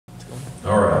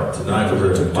All right, tonight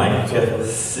we're in Micah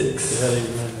 6.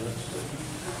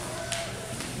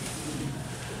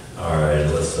 All right,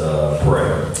 let's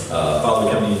pray. Father,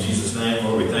 we come to you in Jesus' name.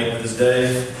 Lord, we thank you for this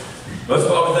day. Most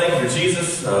of all, we thank you for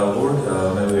Jesus. Lord,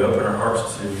 may we open our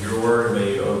hearts to your word.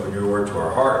 May you open your word to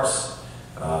our hearts.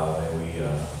 May we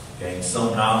gain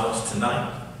some knowledge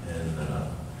tonight. And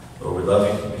Lord, we love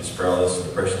you. We just pray all this in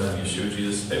the precious name of Yeshua,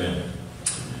 Jesus. Amen.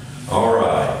 All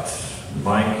right,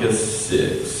 Micah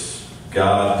 6.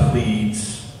 God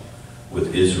pleads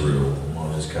with Israel. I'm going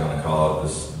to just kind of call it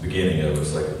this beginning of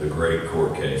it's like the great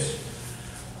court case.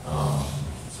 So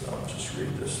I'll just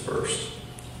read this first.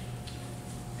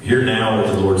 Hear now what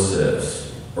the Lord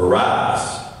says.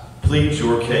 Arise, plead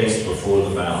your case before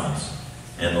the mountains,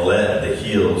 and let the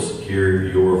hills hear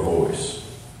your voice.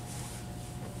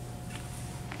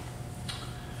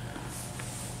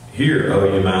 Hear,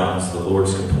 O you mountains, the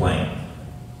Lord's complaint.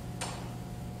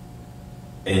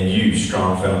 And you,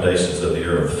 strong foundations of the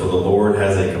earth, for the Lord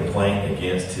has a complaint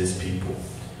against his people,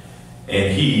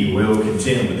 and he will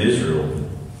contend with Israel.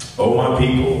 O my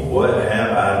people, what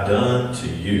have I done to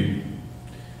you?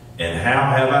 And how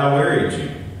have I wearied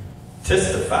you?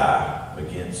 Testify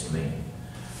against me.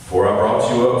 For I brought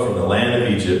you up from the land of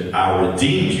Egypt, I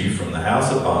redeemed you from the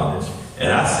house of bondage,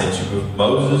 and I sent you with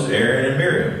Moses, Aaron, and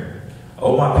Miriam.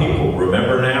 O my people,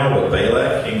 remember now what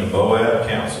Balak, king of Moab,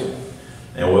 counseled,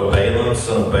 and what Balaam,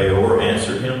 son of Beor,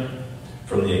 answered him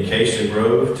from the acacia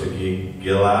grove to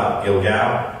Gilgal,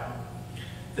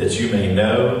 that you may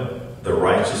know the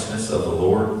righteousness of the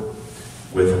Lord.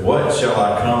 With what shall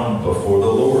I come before the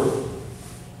Lord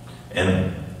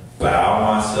and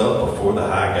bow myself before the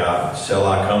high God? Shall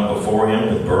I come before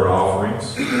him with burnt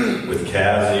offerings, with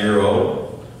calves a year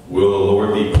old? Will the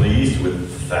Lord be pleased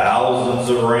with thousands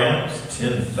of rams,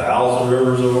 10,000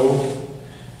 rivers of oil?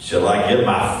 Shall I give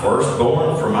my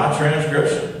firstborn for my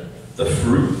transgression, the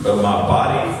fruit of my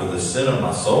body for the sin of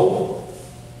my soul?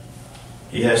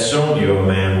 He has shown you, O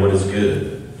man, what is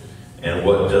good, and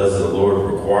what does the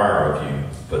Lord require of you,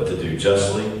 but to do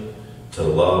justly, to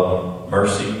love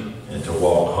mercy, and to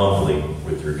walk humbly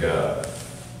with your God.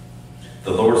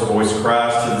 The Lord's voice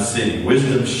cries to the city,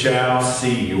 wisdom shall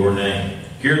see your name.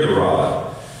 Hear the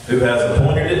rod, who has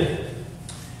appointed it?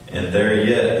 And there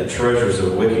yet the treasures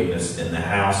of wickedness in the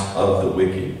house of the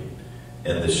wicked,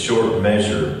 and the short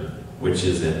measure, which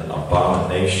is an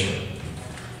abomination,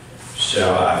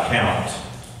 shall I count.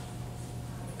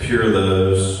 Pure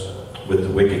those with the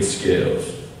wicked scales,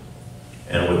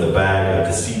 and with the bag of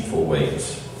deceitful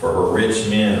weights. For her rich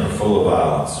men are full of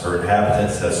violence, her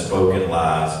inhabitants have spoken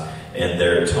lies, and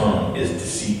their tongue is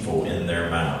deceitful in their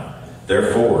mouth.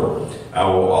 Therefore, I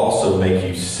will also make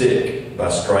you sick by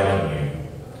striking you,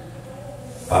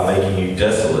 by making you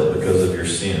desolate because of your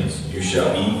sins. You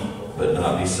shall eat, but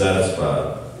not be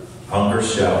satisfied. Hunger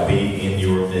shall be in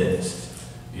your midst.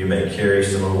 You may carry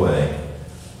some away,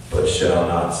 but shall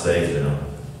not save them.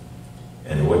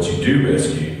 And what you do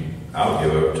rescue, I'll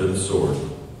give over to the sword.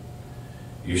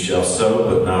 You shall sow,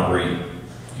 but not reap.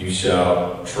 You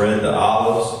shall tread the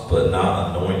olives, but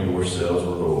not anoint yourselves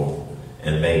with oil,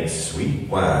 and make sweet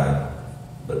wine,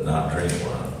 but not drink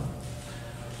wine.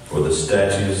 For the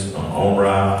statutes on Omri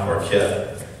are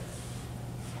kept.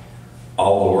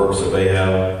 All the works of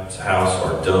Ahab's house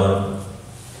are done,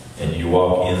 and you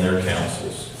walk in their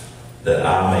counsels, that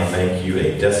I may make you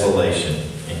a desolation,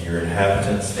 and your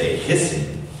inhabitants a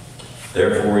hissing.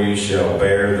 Therefore you shall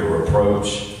bear the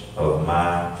reproach of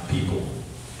my people.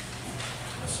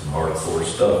 That's some hardcore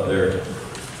stuff there.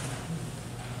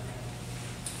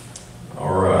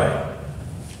 All right.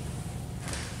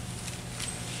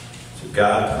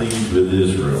 God pleads with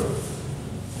Israel.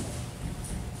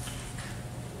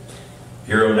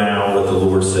 Hear now what the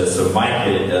Lord says. So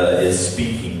Micah is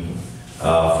speaking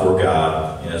for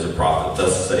God as a prophet.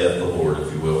 Thus saith the Lord,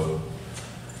 if you will.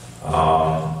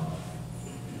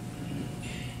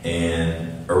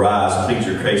 And arise, plead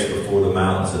your case before the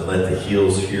mountains, and let the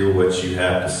hills hear what you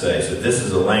have to say. So this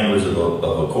is the language of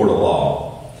a court of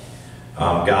law.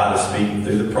 God is speaking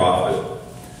through the prophet.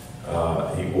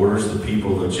 He orders the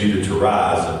people of Judah to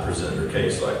rise and present their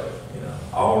case, like,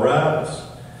 all rise.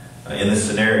 In this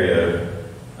scenario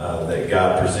that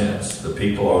God presents, the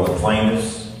people are the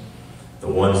plaintiffs, the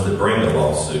ones that bring the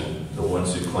lawsuit, the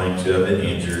ones who claim to have been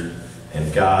injured,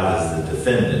 and God is the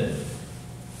defendant,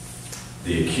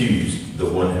 the accused, the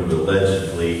one who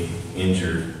allegedly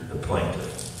injured the plaintiff.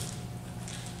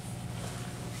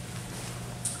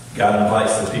 God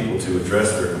invites the people to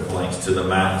address their complaints to the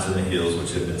mountains and the hills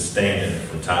which have been standing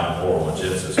from time immemorial. In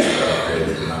Genesis, God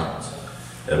created the mountains,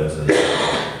 heavens and the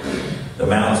earth. The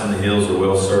mountains and the hills are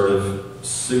well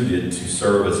suited to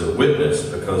serve as a witness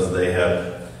because they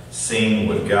have seen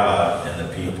what God and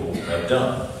the people have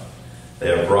done. They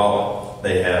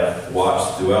have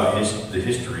watched throughout the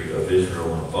history of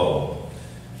Israel unfold.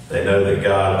 They know that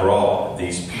God brought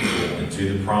these people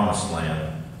into the promised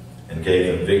land and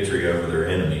gave them victory over their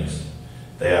enemies.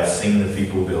 They have seen the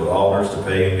people build altars to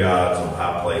pagan gods on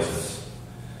high places.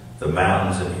 The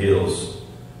mountains and hills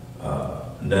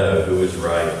know who is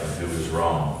right and who is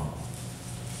wrong.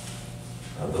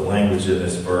 The language in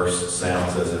this verse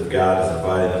sounds as if God is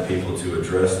inviting the people to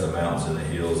address the mountains and the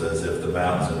hills, as if the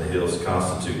mountains and the hills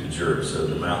constitute the jury. So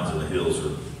the mountains and the hills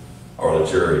are the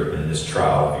jury in this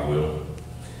trial, if you will.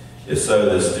 If so,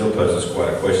 this still poses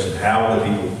quite a question. How will the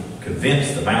people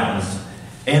convince the mountains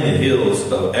and the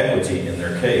hills of equity in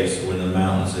their case when the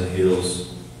mountains and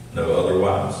hills know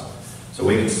otherwise? So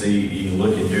we can see, you can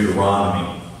look in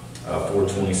Deuteronomy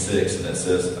 4:26, and it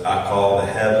says, I call the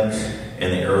heavens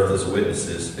and the earth as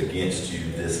witnesses against you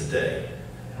this day.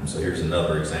 And so here's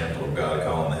another example of God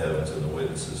calling the heavens and the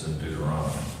witnesses in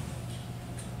Deuteronomy.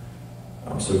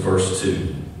 So verse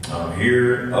 2.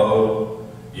 Hear, O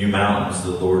you mountains,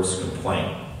 the Lord's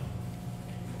complaint,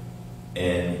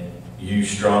 and you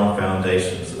strong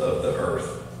foundations of the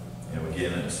earth. And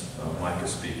again, it's Micah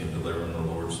speaking, delivering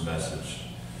the Lord's message.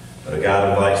 God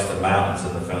invites the mountains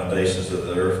and the foundations of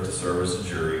the earth to serve as a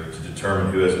jury to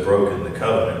determine who has broken the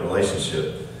covenant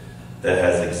relationship that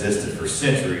has existed for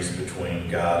centuries between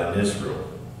God and Israel.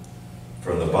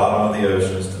 From the bottom of the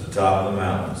oceans to the top of the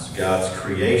mountains, God's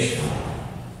creation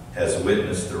has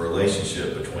witnessed the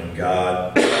relationship between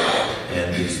God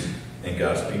and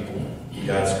God's people.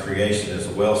 God's creation is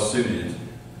well suited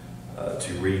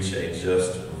to reach a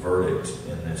just verdict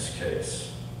in this case.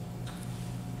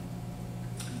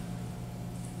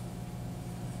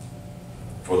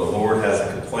 For the Lord has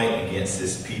a complaint against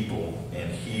his people,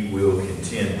 and he will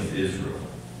contend with Israel.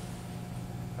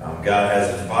 God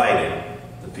has invited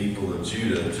the people of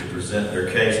Judah to present their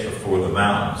case before the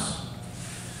mountains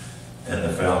and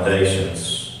the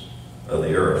foundations of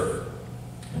the earth.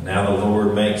 And now the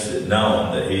Lord makes it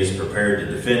known that he is prepared to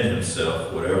defend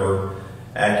himself, whatever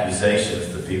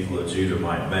accusations the people of Judah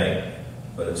might make.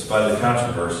 But in spite of the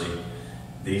controversy,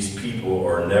 these people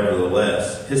are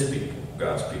nevertheless his people,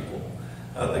 God's people.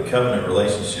 The covenant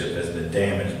relationship has been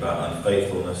damaged by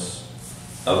unfaithfulness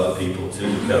of the people to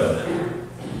the covenant,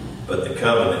 but the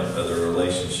covenant of the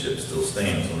relationship still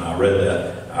stands. When I read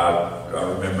that, I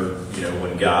remember,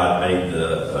 when God made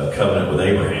the covenant with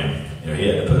Abraham, he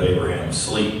had to put Abraham to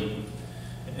sleep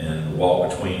and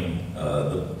walk between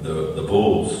the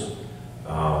bulls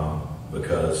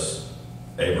because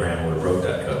Abraham would have broke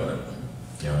that covenant.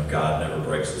 And God never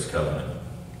breaks his covenant.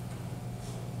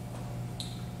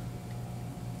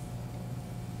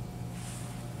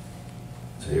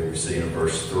 So here we see in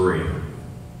verse 3,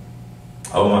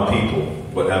 O my people,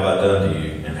 what have I done to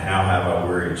you, and how have I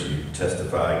wearied you?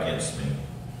 Testify against me.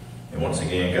 And once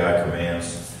again, God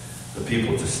commands the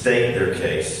people to state their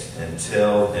case and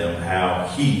tell them how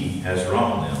he has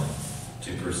wronged them,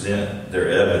 to present their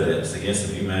evidence against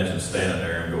them. You imagine standing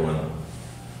there and going,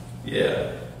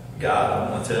 yeah, God,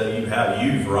 I want to tell you how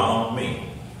you've wronged me.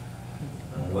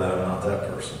 I'm glad I'm not that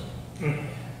person.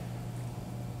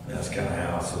 That's kind of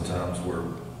how sometimes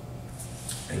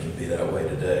it can be that way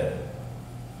today.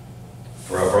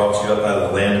 For I brought you up out of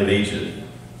the land of Egypt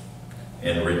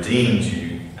and redeemed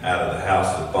you out of the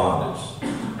house of bondage.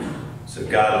 So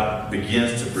God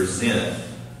begins to present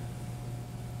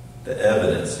the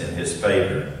evidence in his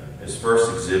favor. His first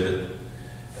exhibit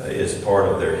is part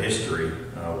of their history,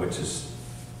 which is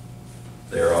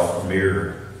their off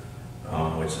mirror,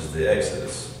 which is the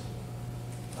Exodus.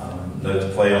 Note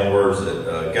the play on words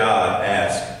that God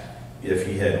asked if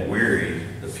he had wearied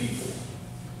the people.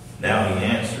 Now he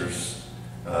answers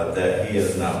that he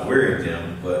has not wearied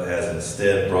them, but has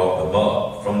instead brought them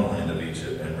up from the land of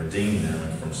Egypt and redeemed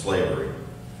them from slavery.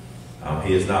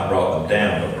 He has not brought them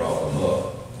down, but brought them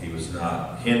up. He was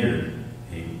not hindered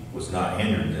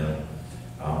them,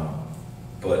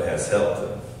 but has helped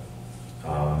them.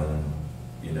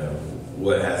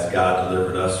 What has God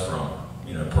delivered us from,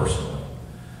 personally?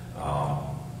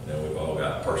 We've all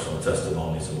got personal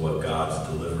testimonies of what God's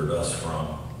delivered us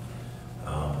from.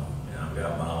 I've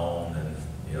got my own,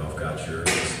 and I've got yours,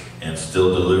 and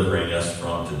still delivering us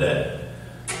from today.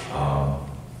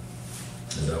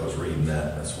 As I was reading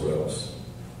that's what I was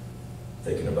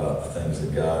thinking about, the things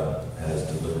that God has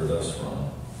delivered us from.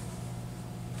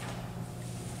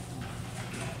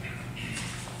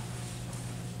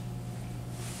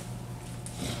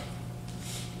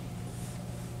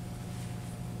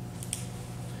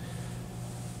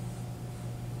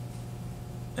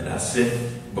 And I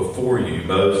sent before you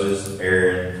Moses,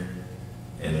 Aaron,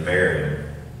 and Miriam.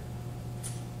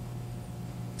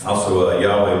 Also,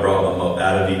 Yahweh brought them up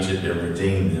out of Egypt and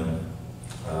redeemed them.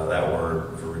 That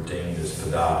word for redeemed is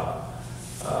padah,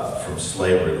 from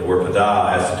slavery. The word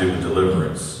padah has to do with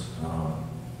deliverance.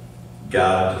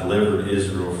 God delivered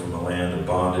Israel from a land of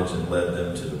bondage and led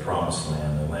them to the promised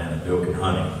land, the land of milk and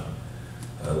honey.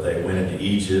 They went into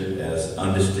Egypt as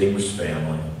undistinguished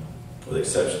family, with the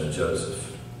exception of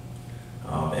Joseph,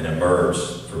 and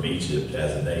emerged from Egypt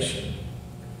as a nation.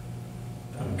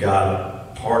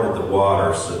 God parted the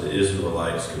water so the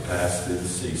Israelites could pass through the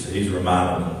sea. So he's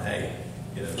reminding them, hey,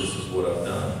 this is what I've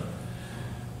done.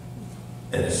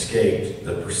 And escaped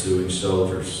the pursuing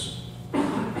soldiers.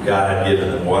 God had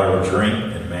given them water to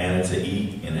drink and manna to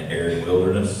eat in an arid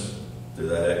wilderness through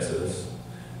that Exodus.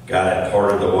 God had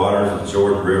parted the waters of the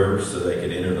Jordan River so they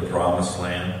could enter the promised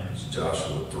land. It's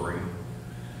Joshua 3.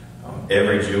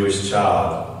 Every Jewish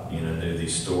child, knew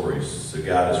these stories. So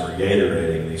God is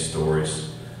reiterating these stories,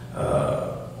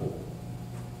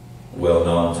 well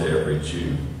known to every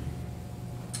Jew.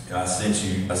 I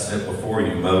sent before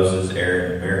you Moses,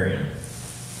 Aaron, and Miriam.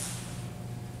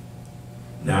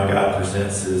 Now God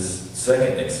presents his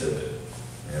second exhibit.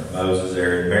 Moses,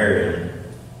 Aaron, Miriam,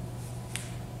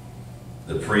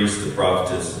 the priest, the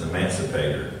prophetess, and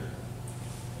emancipator.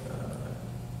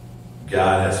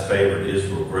 God has favored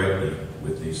Israel greatly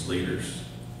with these leaders,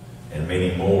 and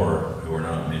many more who are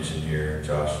not mentioned here,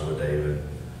 Joshua, David,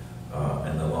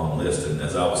 and the long list. And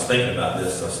as I was thinking about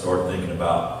this, I started thinking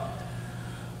about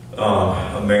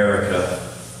America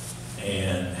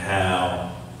and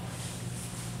how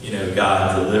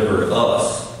God delivered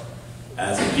us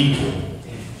as a people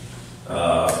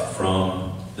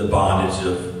from the bondage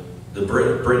of the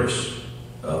British,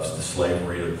 of the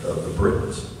slavery of the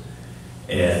Britons,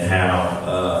 and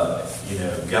how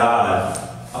God,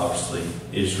 obviously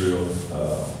Israel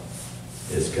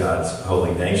is God's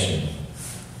holy nation,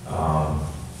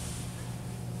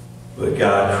 but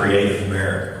God created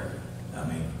America.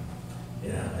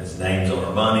 His name's on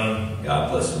our money. God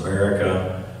bless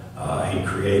America. He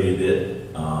created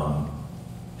it.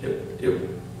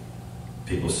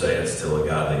 People say it's still a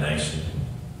godly nation.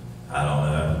 I don't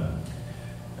know.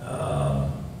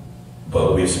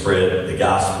 But we've spread the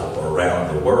gospel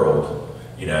around the world.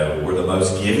 We're the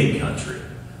most giving country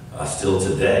still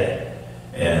today.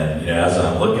 And as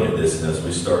I'm looking at this, and as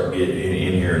we start getting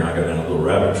in here, and I go down a little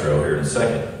rabbit trail here in a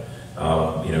second,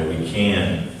 we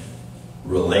can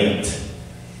relate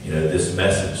this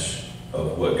message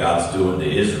of what God's doing to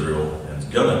Israel and is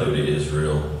going to do to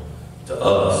Israel to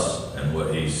us, and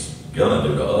what he's going to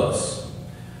do to us.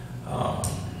 But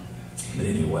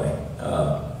anyway,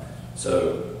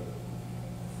 so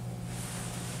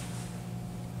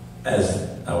as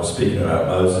I was speaking about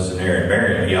Moses and Aaron and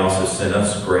Miriam, he also sent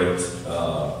us great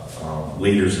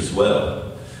leaders as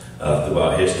well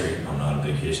throughout history. I'm not a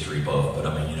big history buff, but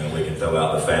we can throw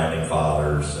out the founding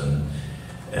fathers, and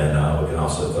we can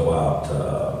also throw out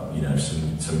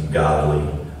some godly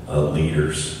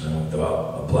leaders. Throw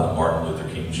out Martin Luther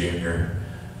King Jr.,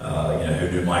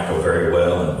 who knew Micah very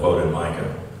well and quoted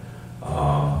Micah.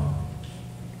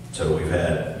 So we've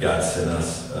had God send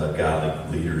us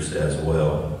godly leaders as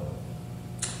well.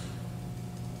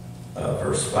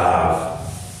 Verse 5.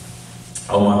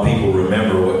 Oh, my people,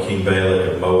 remember what King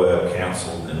Balak of Moab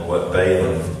counseled, and what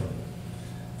Balaam,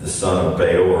 the son of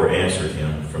Beor, answered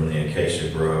him from the acacia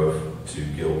grove to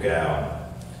Gilgal,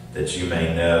 that you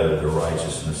may know the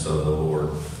righteousness of the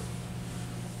Lord.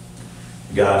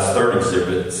 God's third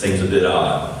exhibit seems a bit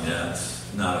odd. It's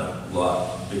not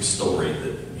a big story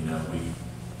that we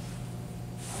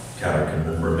kind of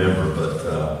can remember, but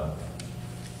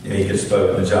he could have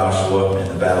spoken to Joshua in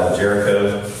the Battle of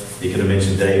Jericho. He could have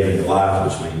mentioned David and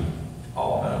Goliath, which we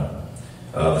all know.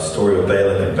 The story of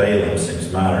Balak and Balaam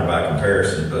seems minor by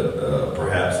comparison, but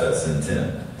perhaps that's the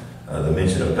intent. The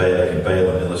mention of Balak and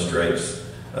Balaam illustrates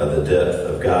the depth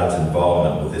of God's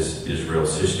involvement with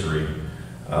Israel's history.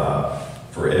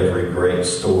 For every great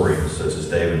story, such as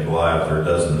David and Goliath, there are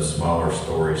dozens of smaller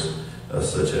stories,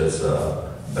 such as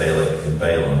Balak and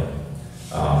Balaam.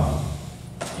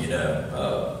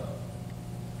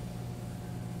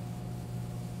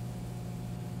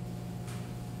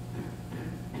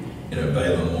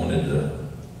 Balaam wanted to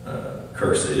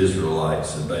curse the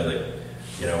Israelites, and Balak,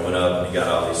 went up and he got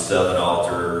all these 7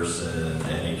 altars, and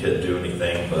he couldn't do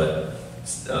anything but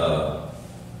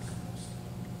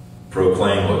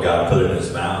proclaim what God put in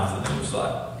his mouth, and it was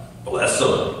like, bless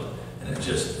him. And it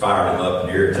just fired him up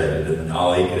and irritated him, and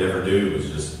all he could ever do was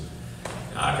just,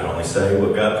 I can only say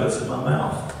what God puts in my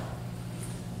mouth.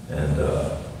 And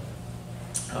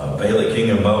Balak, king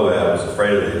of Moab, was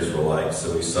afraid of the Israelites,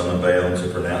 so he summoned Balaam to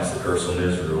pronounce the curse on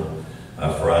Israel.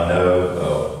 For I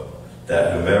know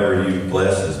that whomever you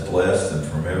bless is blessed, and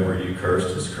whomever you curse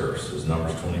is cursed. It's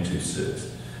Numbers 22:6.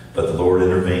 But the Lord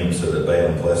intervened so that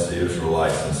Balaam blessed the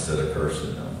Israelites instead of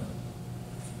cursing them.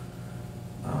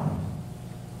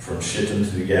 From Shittim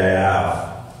to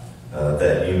Gaal,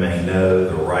 that you may know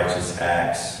the righteous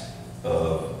acts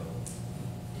of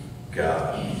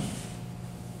God.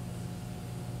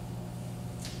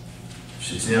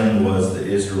 Shittim was the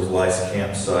Israelites'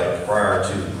 campsite prior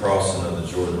to the crossing of the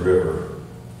Jordan River,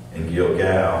 and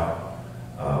Gilgal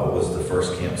was the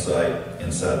first campsite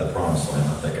inside the Promised Land.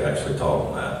 I think I actually taught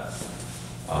on that.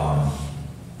 I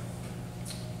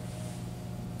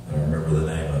don't remember the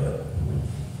name of it.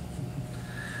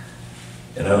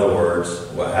 In other words,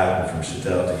 what happened from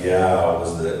Shittim to Gaal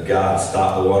was that God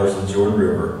stopped the waters of the Jordan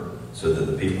River so that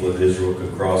the people of Israel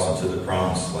could cross into the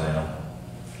Promised Land.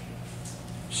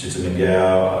 Shittim and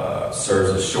Gaal serves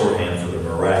as shorthand for the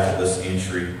miraculous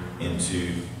entry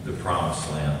into the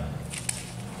Promised Land.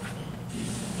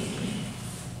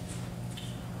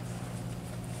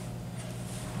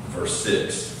 Verse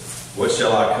 6. What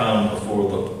shall I come before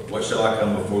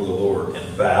the Lord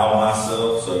and bow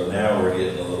myself? So now we're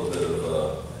getting a little bit of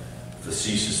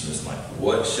facetiousness. Like,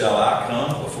 what shall I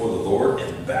come before the Lord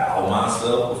and bow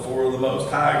myself before the Most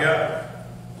High God?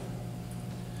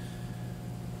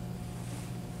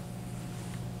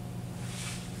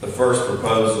 The first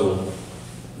proposal,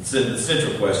 the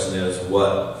central question is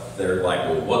what they're like,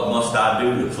 well, what must I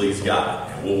do to please God?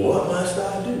 Well, what must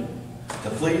I do to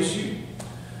please you?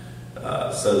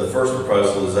 So the first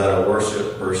proposal is that a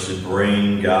worshiper should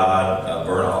bring God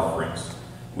burnt offerings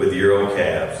with year-old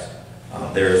calves.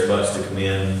 There is much to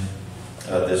commend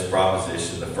this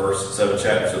proposition. The first 7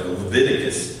 chapters of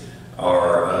Leviticus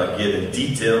are given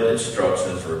detailed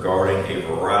instructions regarding a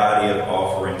variety of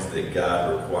offerings that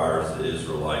God requires the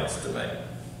Israelites to make.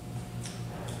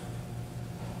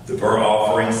 The burnt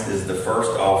offerings is the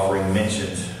first offering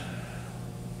mentioned,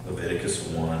 Leviticus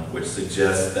 1, which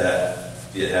suggests that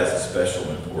it has a special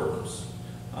importance.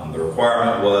 The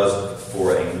requirement was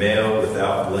for a male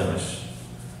without blemish.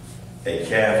 A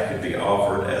calf could be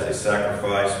offered as a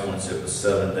sacrifice once it was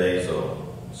 7 days old.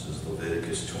 This is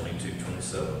Leviticus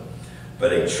 22:27.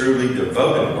 But a truly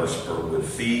devoted worshiper would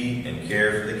feed and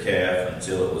care for the calf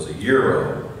until it was a year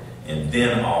old and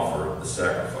then offer the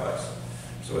sacrifice.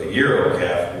 So a year-old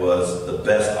calf was the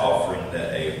best offering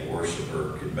that a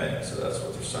worshiper could make. So that's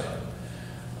what they're saying.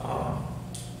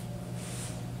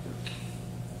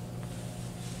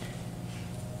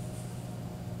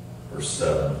 Verse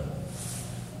 7.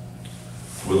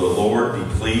 Will the Lord be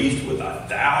pleased with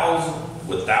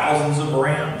thousands of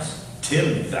rams,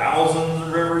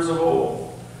 10,000 rivers of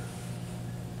oil?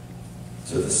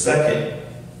 So the second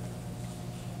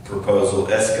proposal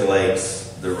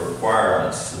escalates the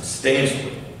requirements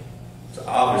substantially. So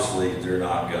obviously they're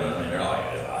not going to, they're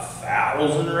like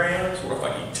 1,000 rams? What if I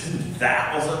get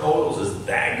 10,000 oils? Is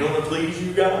that going to please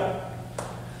you, God?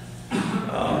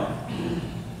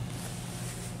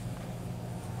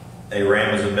 A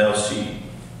ram is a male sheep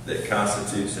that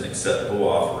constitutes an acceptable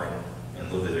offering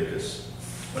in Leviticus.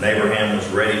 When Abraham was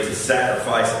ready to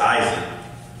sacrifice Isaac,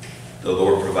 the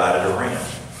Lord provided a ram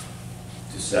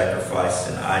to sacrifice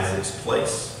in Isaac's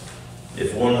place.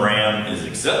 If one ram is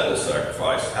acceptable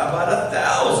sacrifice, how about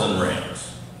 1,000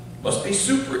 rams? Must be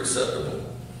super acceptable.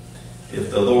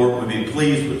 If the Lord would be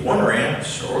pleased with one ram,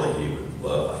 surely he would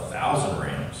love 1,000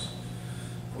 rams.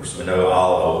 Of course, we know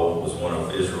olive oil was one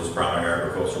of Israel's primary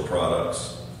agricultural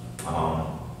products.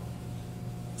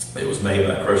 It was made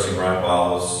by crushing ripe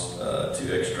olives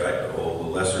to extract the oil. The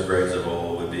lesser grades of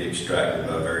oil would be extracted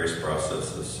by various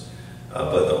processes.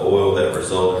 But the oil that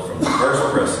resulted from the first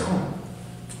pressing,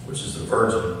 which is the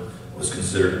virgin, was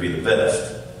considered to be the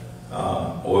best.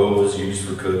 Oil was used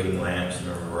for cooking lamps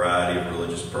and a variety of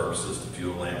religious purposes, to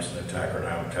fuel lamps in the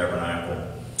tabernacle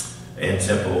and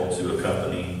temple, to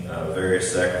accompany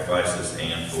various sacrifices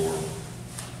and for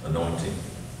anointing.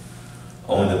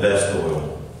 Only the best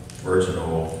oil, virgin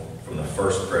oil, from the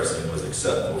first pressing was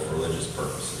acceptable for religious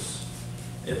purposes.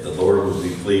 If the Lord would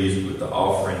be pleased with the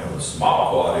offering of a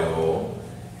small quantity of oil,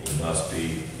 he must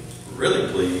be really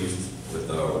pleased with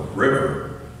a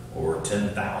river or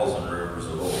 10,000 rivers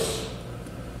of oil.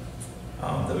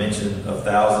 The mention of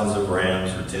thousands of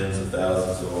rams or tens of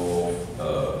thousands of oil,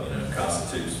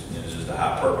 constitutes just a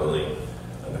hyperbole,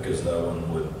 because no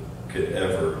one could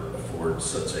ever afford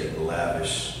such a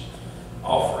lavish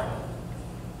offering.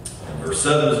 And verse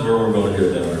 7 is where we're going to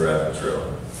go down the rabbit trail.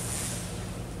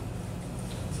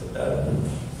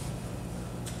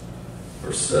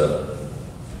 Verse 7.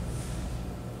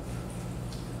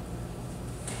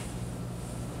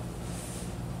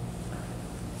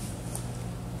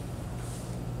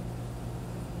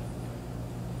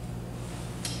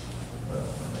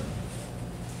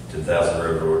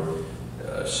 10,000 Lord,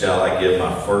 shall I give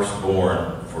my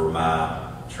firstborn for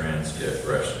my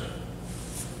transgression?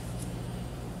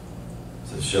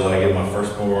 So shall I give my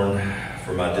firstborn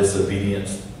for my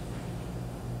disobedience,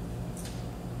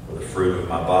 for the fruit of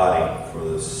my body, for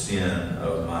the sin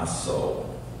of my soul?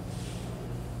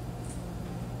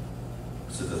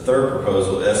 So the third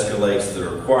proposal escalates the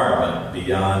requirement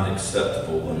beyond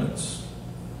acceptable limits.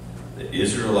 The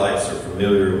Israelites are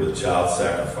familiar with child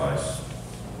sacrifice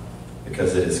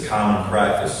because it is common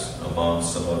practice among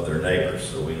some of their neighbors.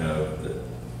 So we know that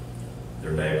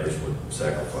their neighbors would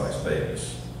sacrifice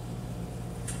babies.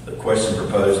 The question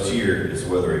proposed here is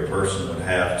whether a person would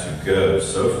have to go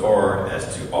so far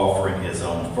as to offering his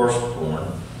own firstborn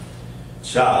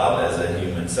child as a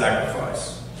human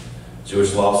sacrifice.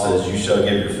 Jewish law says, "You shall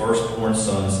give your firstborn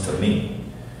sons to me.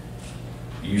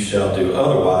 You shall do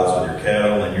otherwise with your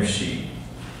cattle and your sheep.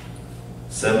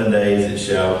 7 days it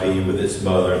shall be with its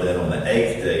mother, then on the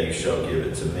 8th day you shall give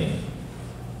it to me."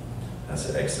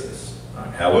 That's Exodus.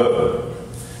 However,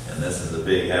 and this is a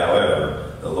big however,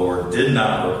 the Lord did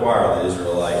not require the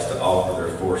Israelites to offer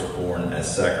their firstborn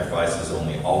as sacrifices on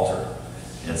the altar.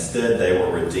 Instead, they were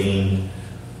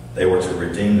to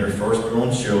redeem their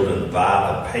firstborn children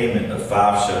by the payment of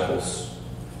 5 shekels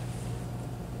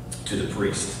to the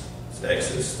priest. It's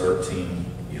Exodus 13,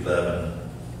 11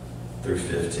 through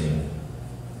 15,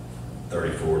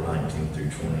 34, 19 through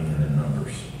 20, and in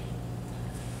Numbers.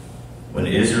 When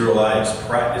the Israelites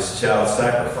practiced child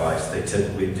sacrifice, they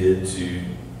typically did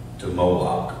to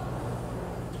Moloch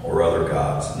or other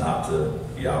gods, not to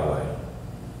Yahweh.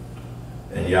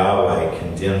 And Yahweh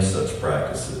condemns such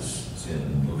practices. It's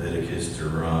in Leviticus,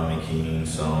 Deuteronomy, Kings,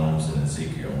 Psalms, and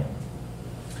Ezekiel.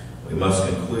 We must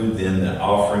conclude then that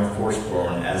offering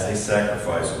firstborn as a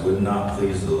sacrifice would not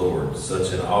please the Lord.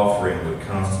 Such an offering would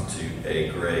constitute a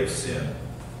grave sin.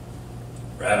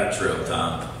 Rabbit trail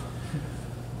time.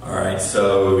 All right,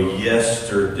 so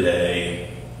yesterday,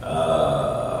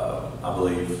 I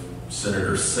believe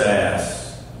Senator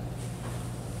Sass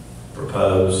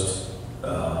proposed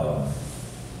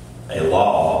a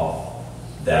law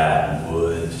that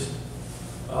would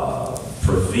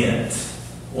prevent,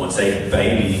 once a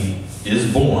baby is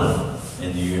born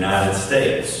in the United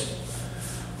States,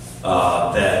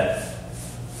 that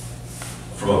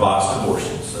from a botched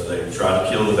abortion. So they tried to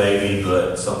kill the baby,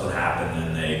 but something happened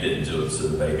and they didn't do it, so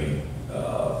the baby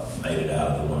made it out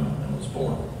of the womb and was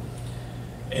born.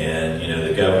 And,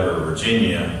 the governor of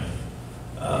Virginia,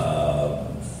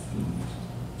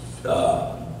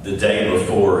 the day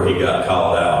before he got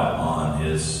called out on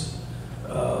his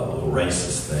little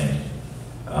racist thing,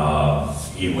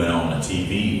 he went on a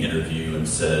TV interview and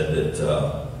said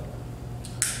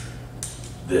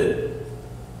that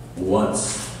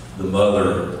once the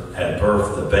mother had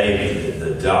birthed the baby, that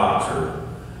the doctor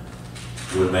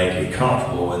would make it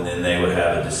comfortable, and then they would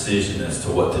have a decision as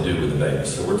to what to do with the baby.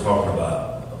 So we're talking about,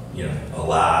 a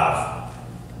live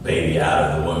baby out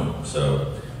of the womb. So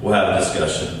we'll have a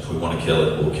discussion. If we want to kill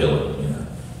it, we'll kill it.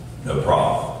 No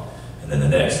problem. And then the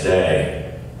next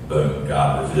day, boom,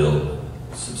 God revealed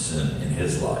some sin in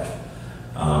his life.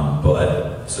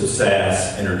 So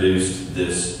Sass introduced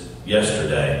this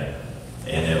yesterday,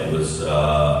 and it was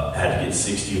had to get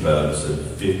 60 votes. So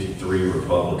 53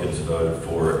 Republicans voted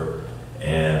for it,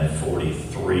 and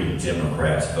 43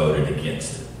 Democrats voted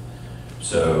against it.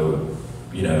 So,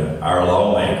 our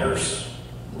lawmakers,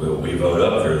 we vote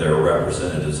up there, they're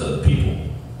representatives of the people.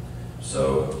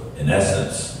 So, in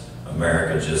essence,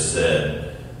 America just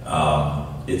said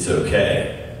it's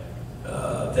okay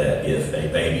that if a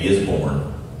baby is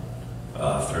born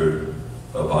through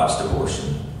a botched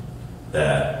abortion,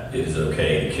 that it is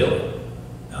okay to kill it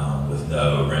with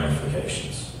no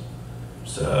ramifications.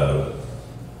 So,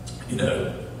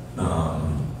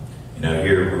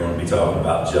 here we're going to be talking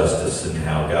about justice and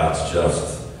how God's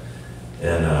just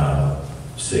in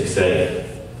 6:8.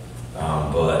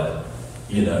 But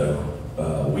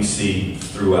we see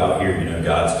throughout here,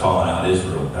 God's calling out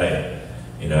Israel. Hey,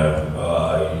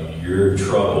 you're in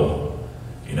trouble.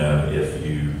 If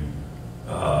you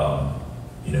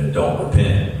don't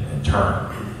repent and turn.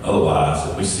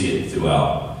 Otherwise, we see it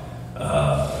throughout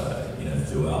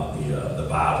throughout the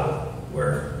Bible,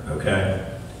 where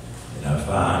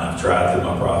fine, I've tried through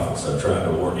my prophets, I've tried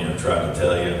to warn you, I've tried to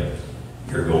tell you,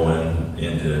 you're going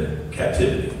into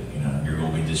captivity, you're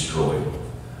going to be destroyed.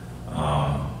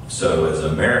 So as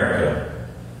America,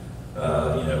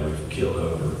 we've killed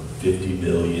over 50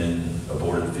 million,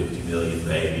 aborted 50 million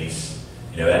babies.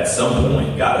 At some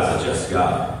point, God is a just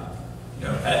God.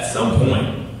 At some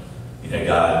point,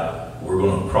 God, we're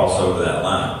going to cross over that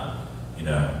line.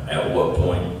 At what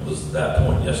point was that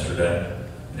point yesterday?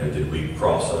 Did we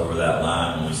cross over that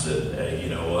line when we said, hey, you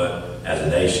know what, as a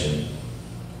nation,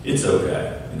 it's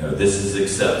okay. This is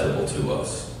acceptable to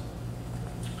us.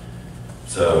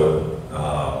 So,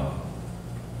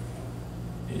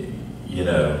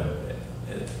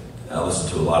 I listen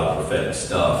to a lot of prophetic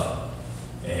stuff,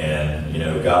 and,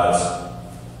 God's,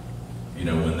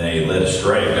 when they led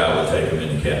astray, God would take them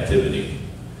into captivity.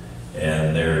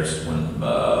 And there's when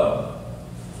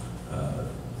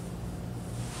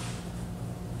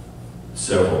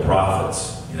several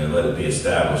prophets, let it be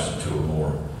established, 2 or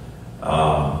more.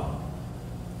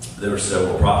 There are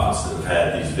several prophets that have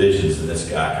had these visions, and this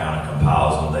guy kind of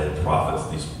compiles them. They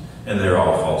prophets, and they're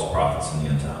all false prophets in the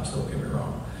end times, don't get me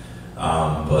wrong.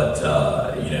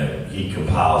 He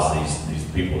compiles these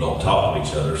people don't talk to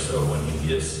each other, so when he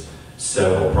gets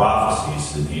several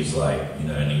prophecies, and he's like,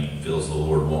 and he feels the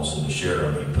Lord wants him to share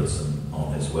them, he puts them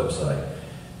on his website.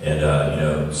 And,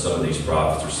 some of these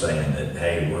prophets are saying that,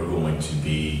 hey, we're going to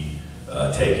be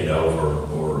taken over,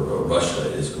 or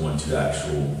Russia is going to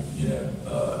actually,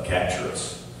 capture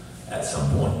us at some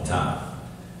point in time.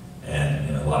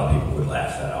 And, a lot of people would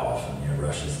laugh that off. And,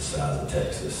 Russia's the size of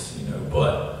Texas,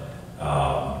 but,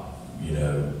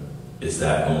 is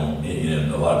that going,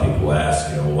 a lot of people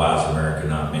ask, why is America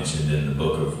not mentioned in the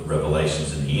book of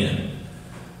Revelations in the end?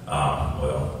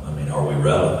 Are we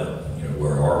relevant?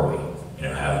 Where are we?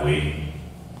 Have we,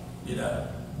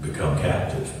 become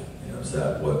captive? Is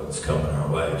that what's coming our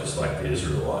way? Just like the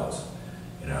Israelites.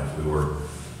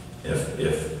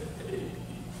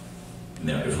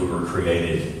 If we were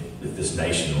created, if this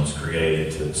nation was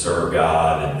created to serve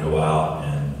God and go out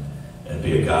and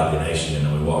be a godly nation,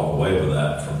 and we walk away with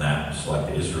that from that, just like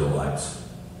the Israelites,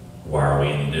 why are we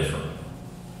any different?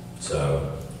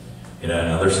 So,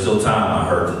 now there's still time. I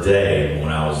heard today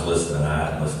when I was listening, I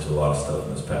hadn't listened to a lot of stuff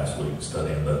in this past week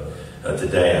studying, but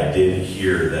today I did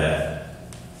hear that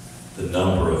the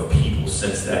number of people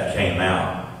since that came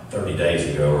out 30 days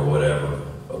ago or whatever,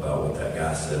 about what that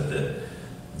guy said, that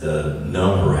the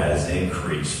number has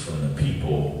increased from the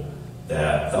people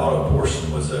that thought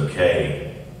abortion was okay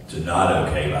to not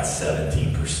okay by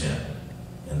 17%.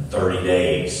 In 30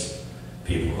 days,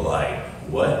 people were like,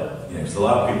 what? Because a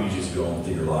lot of people, you just go on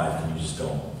through your life and you just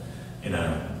don't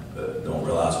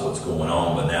realize what's going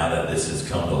on. But now that this has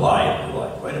come to light, you're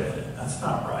like, wait a minute, that's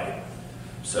not right.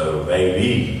 So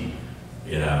maybe,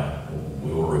 we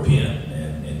will repent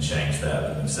and change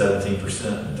that. But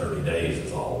 17% in 30 days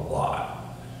is a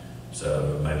lot.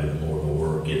 So maybe the more the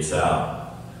word gets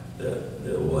out,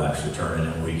 that will actually turn it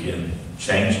and we can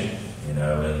change it. In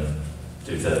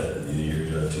the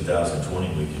year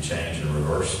 2020, we can change and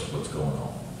reverse what's going on.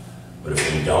 But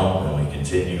if we don't and we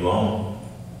continue on,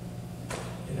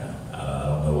 I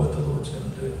don't know what the Lord's going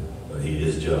to do. But He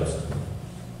is just.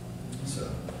 So.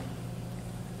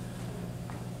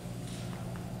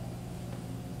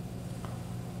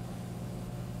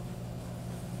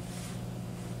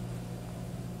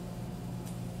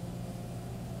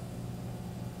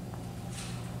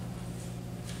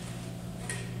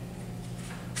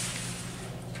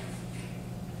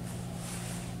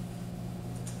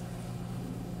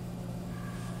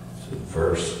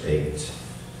 Verse 8.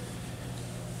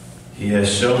 He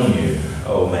has shown you,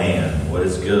 oh man, what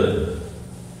is good.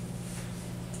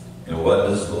 And what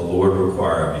does the Lord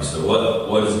require of you? So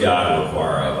what does God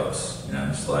require of us?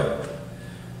 It's like,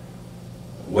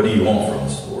 what do you want from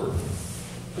us, Lord?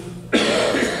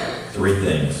 3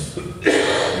 things.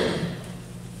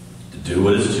 To do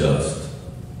what is just.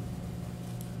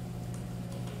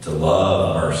 To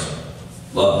love mercy.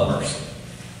 Love mercy.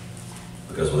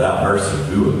 Because without mercy,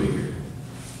 who would be here?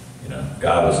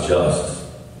 God was just,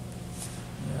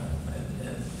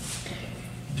 and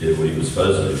did what He was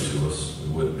supposed to do to us, we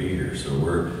wouldn't be here. So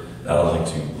we're not only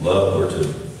to love, we're to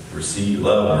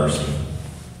love mercy.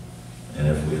 And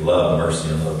if we love mercy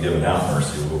and love giving out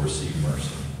mercy, we'll receive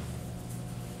mercy.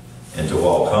 And to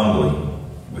walk humbly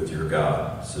with your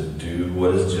God. So do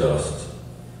what is just,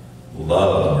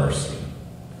 love mercy,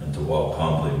 and to walk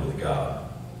humbly with God.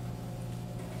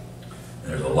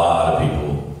 And there's a lot of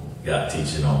people got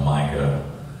teaching on Micah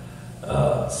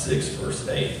 6, verse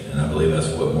 8. And I believe that's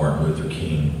what Martin Luther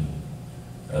King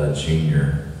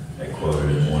Jr. had quoted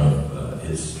in one of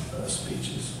his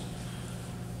speeches.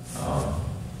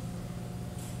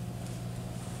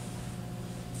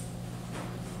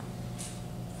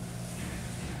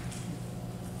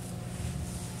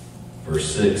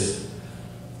 Verse 6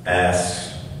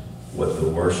 asks what the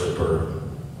worshiper,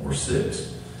 or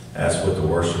 6, asks what the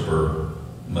worshiper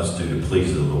must do to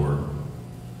please the Lord.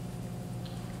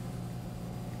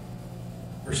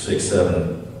 Verse 6,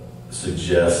 7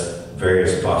 suggests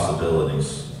various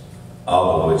possibilities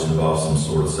all of which involves some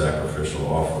sort of sacrificial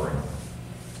offering.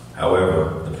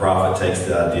 However, the prophet takes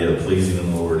the idea of pleasing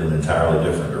the Lord in an entirely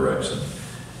different direction.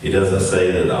 He doesn't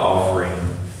say that the offering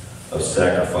of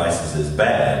sacrifices is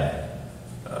bad.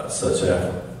 Such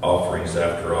offerings,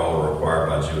 after all, are required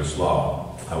by Jewish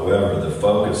law. However, the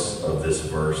focus of this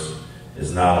verse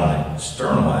is not on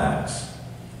external acts,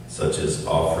 such as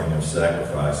offering of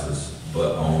sacrifices,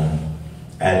 but on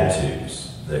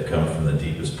attitudes that come from the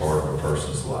deepest part of a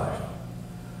person's life,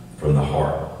 from the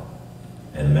heart,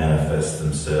 and manifest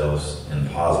themselves in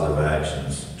positive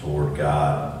actions toward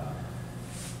God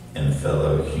and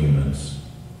fellow humans.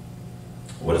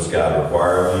 What does God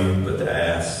require of you but to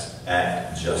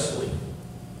act justly?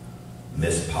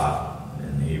 Mishpat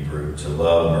in Hebrew, to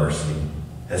love mercy,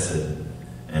 hesed,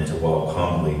 and to walk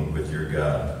humbly with your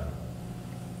God.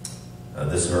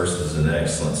 This verse is an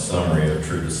excellent summary of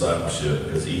true discipleship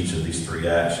because each of these three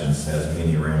actions has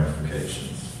many ramifications.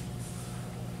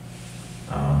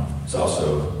 It's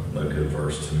also a good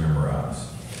verse to memorize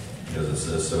because it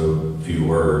says so few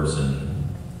words and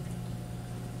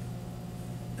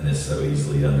it's so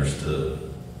easily understood.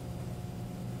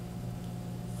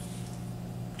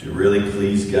 To really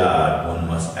please God, one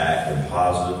must act in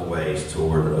positive ways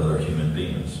toward other human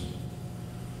beings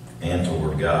and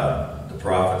toward God. The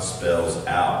prophet spells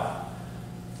out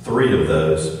three of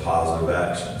those positive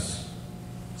actions.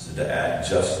 So to act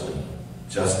justly,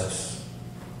 justice,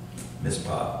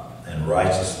 mishpat, and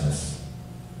righteousness,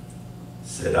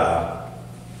 sedah,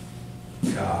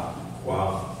 ka,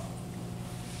 kwa,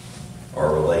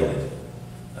 are related.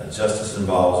 Justice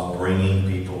involves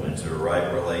bringing people into a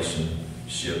right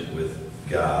relationship with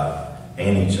God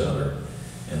and each other,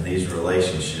 and these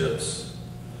relationships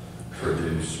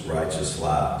produce righteous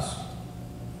lives.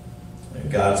 And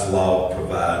God's law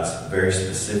provides very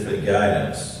specific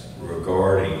guidance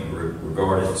regarding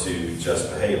to just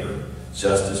behavior.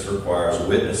 Justice requires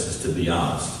witnesses to be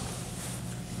honest.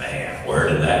 Man, where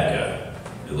did that go?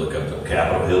 You look up the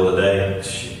Capitol Hill today,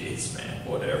 jeez, man,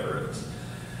 whatever it is.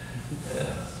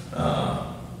 Yeah.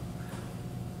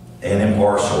 And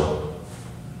impartial.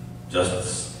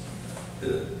 Justice.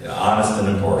 Honest and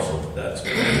impartial. That's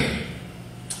good.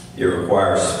 It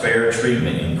requires fair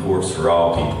treatment in courts for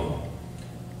all people.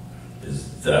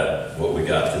 Is that what we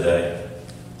got today?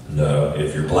 No.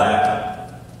 If you're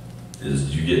black, do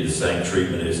you get the same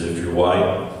treatment as if you're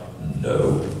white?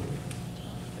 No.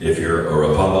 If you're a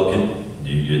Republican, do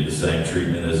you get the same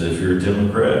treatment as if you're a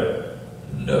Democrat?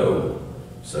 No.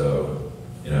 So,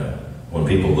 when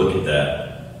people look at that,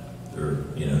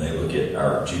 they look at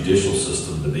our judicial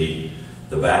system to be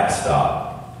the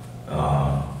backstop.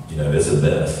 It's a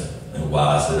mess. And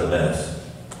why is it a mess?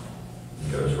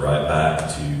 It goes right back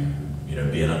to,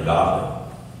 being ungodly.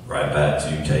 Right back to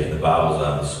taking the Bibles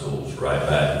out of the schools. Right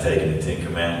back to taking the Ten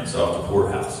Commandments off the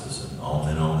courthouses. And on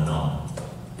and on and on.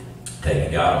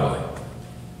 Taking God away.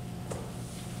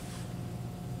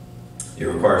 It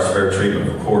requires fair treatment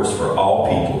of courts for all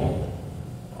people.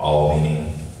 All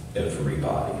meaning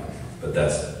everybody. But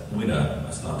we know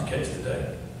that's not the case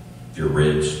today. If you're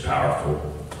rich, powerful,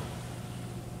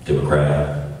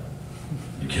 Democrat,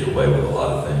 you get away with a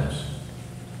lot of things.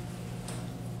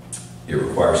 It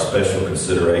requires special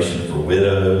consideration for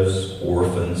widows,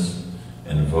 orphans,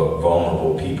 and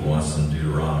vulnerable people. That's in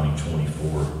Deuteronomy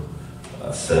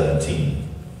 24:17.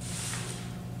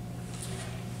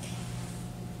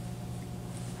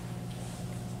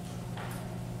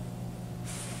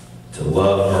 To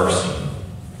love mercy.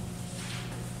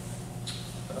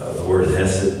 The word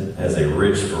hesed has a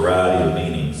rich variety of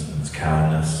meanings. It's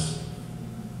kindness,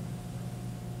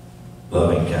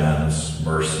 loving kindness,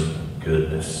 mercy,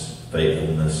 goodness,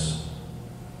 faithfulness,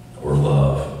 or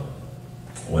love.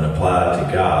 When applied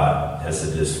to God,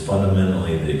 hesed is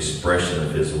fundamentally the expression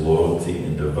of his loyalty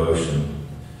and devotion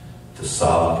to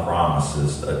solemn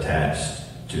promises attached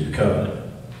to the covenant.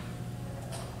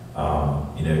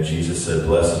 Jesus said,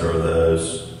 "Blessed are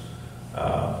those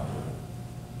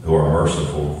who are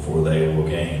merciful, for they will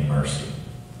gain mercy."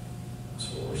 That's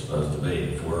what we're supposed to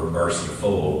be. If we're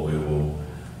merciful, we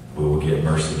will get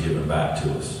mercy given back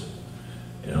to us.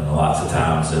 Lots of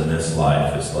times in this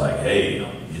life, it's like, hey,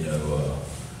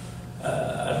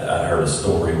 I heard a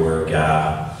story where a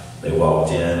guy, they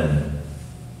walked in and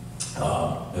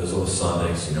it was on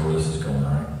Sundays, where this is going,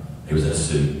 right? He was in a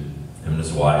suit, him and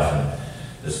his wife, and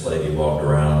this lady walked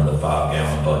around with a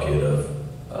 5-gallon bucket of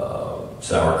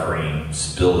sour cream,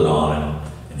 spilled it on him,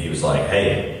 and he was like,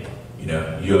 hey, you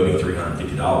owe me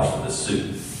 $350 for this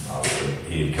suit. Obviously,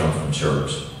 he had come from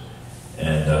church.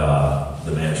 And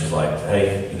the manager's like,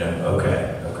 hey,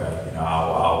 okay,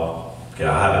 can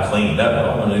I have it cleaned up?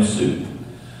 I want a new suit.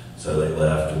 So they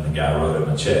left, and the guy wrote him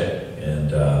a check. And,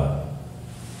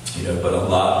 but a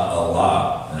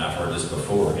lot, and I've heard this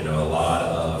before, a lot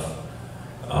of,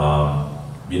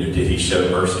 did he show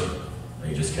mercy?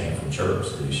 He just came from church.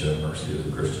 Did he show mercy as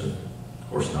a Christian? Of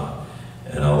course not.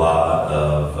 And a lot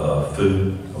of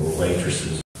food or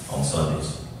waitresses on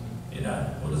Sundays.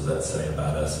 What does that say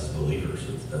about us as believers?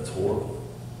 That's horrible.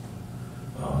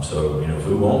 So, if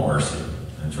we want mercy,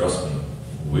 and trust me,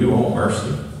 we want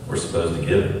mercy, we're supposed to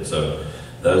give it. So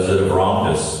those that have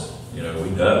wronged us, we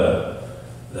know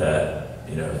that,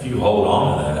 if you hold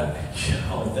on to that,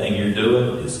 the only thing you're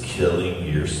doing is killing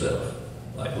yourself.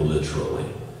 Like literally.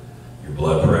 Your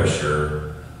blood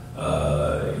pressure,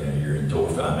 your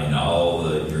endorphin,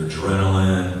 your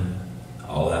adrenaline,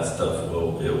 all that stuff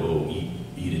will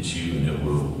eat at you, and it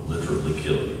will literally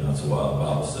kill you. That's why the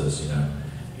Bible says,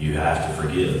 you have to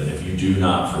forgive. And if you do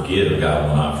not forgive, God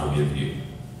will not forgive you.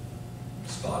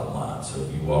 It's the bottom line. So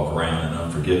if you walk around in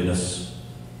unforgiveness,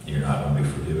 you're not going to be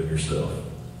forgiving yourself.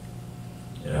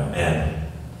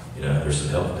 And there's some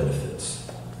health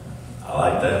benefits. I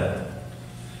like that.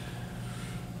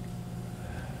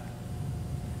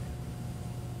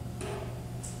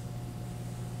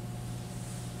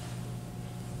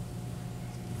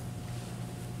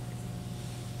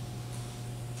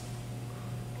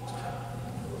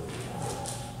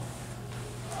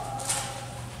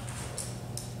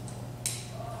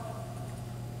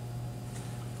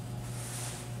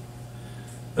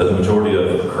 But the majority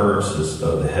of occurrences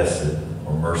of the Hesed,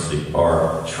 or mercy,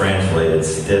 are translated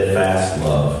steadfast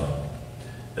love.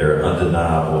 There are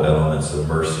undeniable elements of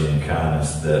mercy and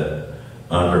kindness that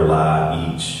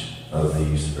underlie each of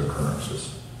these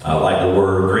occurrences. I like the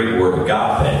Greek word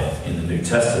agape in the New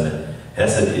Testament.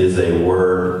 Hesed is a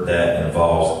word that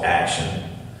involves action,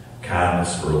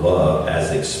 kindness, or love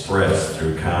as expressed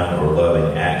through kind or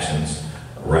loving actions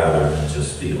rather than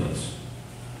just feelings.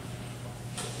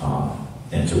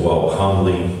 And to walk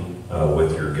humbly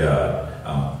with your God.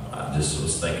 I just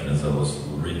was thinking as I was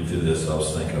reading through this, I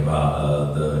was thinking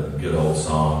about the good old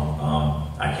song,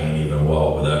 I can't even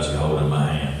walk without you holding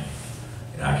my hand.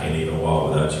 I can't even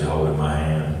walk without you holding my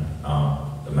hand.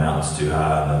 The mountain's too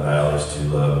high and the valley's too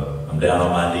low. I'm down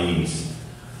on my knees.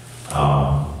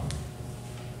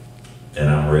 And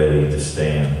I'm ready to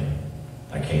stand.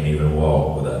 I can't even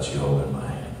walk without you holding my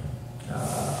hand.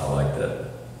 I like that.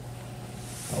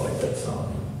 I like that song.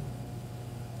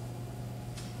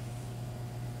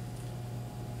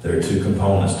 There are two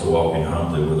components to walking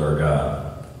humbly with our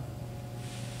God.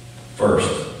 First,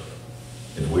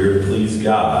 if we're to please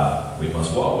God, we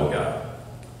must walk with God.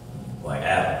 Like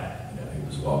Adam, he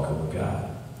was walking with God.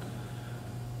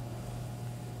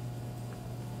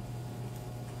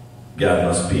 God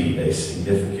must be a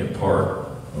significant part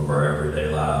of our everyday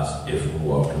lives if we're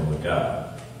walking with God.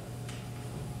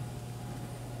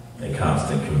 A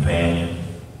constant companion,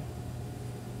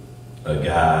 a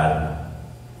guide,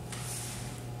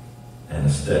 and a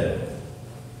stay.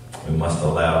 We must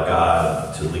allow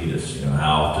God to lead us.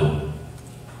 How often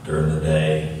during the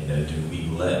day, do we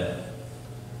let,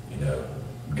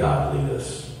 God lead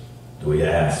us? Do we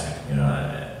ask?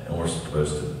 And we're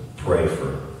supposed to pray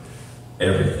for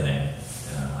everything.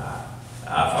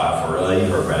 You've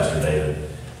heard Pastor David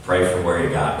pray for where he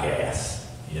got gas.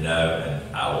 And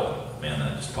I will. Man,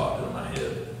 that just popped into my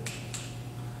head.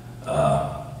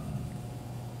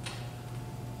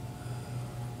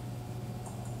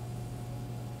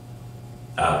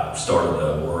 I started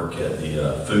to work at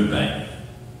the food bank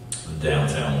in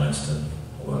downtown Winston.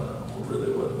 Well, I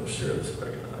really wouldn't have shared this, but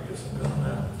I guess I'm going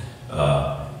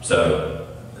now. So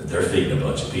they're feeding a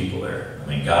bunch of people there.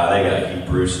 They got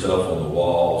Hebrew stuff on the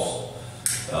walls.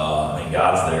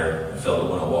 God's there. I felt it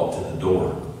when I walked in the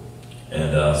door.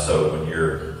 And so when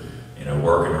you're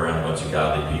working around a bunch of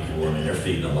godly people, they're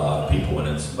feeding a lot of people, and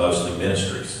it's mostly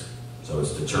ministries. So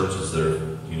it's the churches that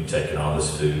are taking all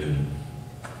this food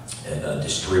and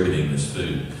distributing this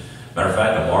food. Matter of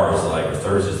fact,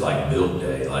 Thursday's like build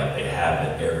day. Like they have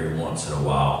it every once in a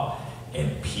while,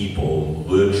 and people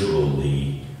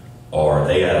literally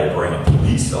they had to bring a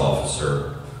police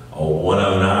officer on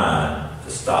 109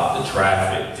 to stop the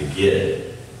traffic to get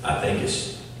it. I think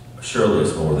surely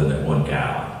it's more than that 1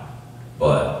 gallon,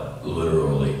 but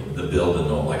literally the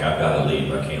building I've got to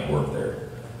leave. I can't work there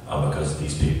because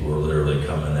these people are literally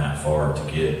coming that far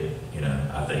to get.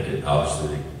 I think it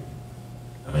obviously.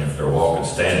 If they're walking,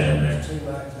 standing in there,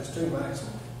 there's two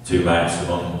maximum. Two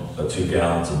maximum of 2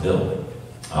 gallons of milk.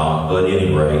 But at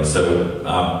any rate, so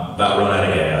I'm about run out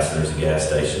of gas. There's a gas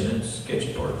station in a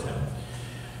sketchy part of town.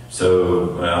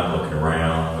 So I'm looking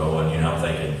around, going, I'm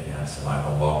thinking, man, somebody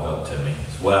gonna walk up to me.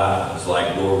 It's what I was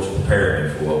like, the Lord was preparing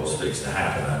me for what was fixing to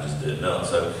happen. I just didn't know.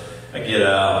 So I get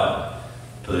out, I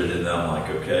put it in there. I'm like,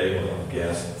 okay, well, I'm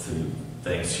gassing through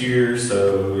things here,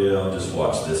 so yeah, I'll just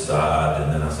watch this side.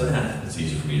 And then I said, it's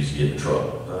easy for me to just get in the truck.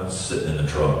 I was sitting in the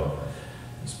truck.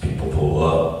 These people pull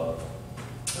up.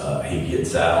 He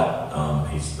gets out.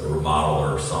 He's a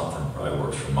remodeler or something. Probably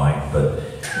works for Mike, but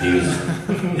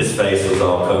his face was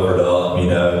all covered up, you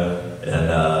know.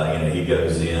 And he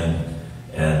goes in,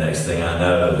 and next thing I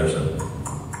know, there's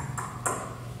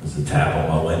a tap on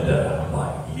my window. I'm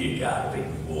like, you gotta be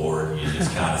Lord. You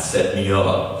just kind of set me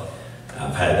up.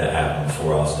 I've had that happen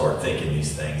before. I'll start thinking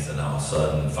these things, and all of a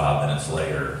sudden, 5 minutes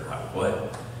later, like,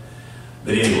 what?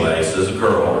 But anyway, so there's a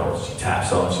girl. She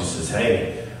taps on. She says,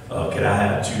 hey, can I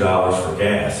have $2 for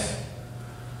gas?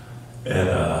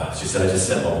 And she said, I just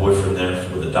sent my boyfriend there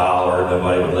with $1.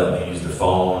 Nobody would let me use their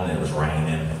phone, and it was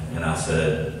raining. And I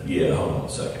said, yeah, hold on a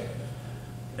second.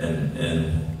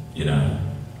 And you know,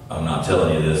 I'm not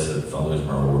telling you this if I lose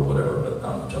my reward, whatever, but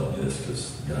I'm telling you this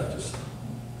because God just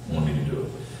wanted me to do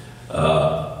it.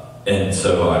 And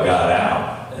so I got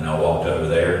out, and I walked over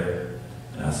there,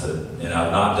 and I said, and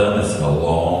I've not done this in a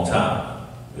long time.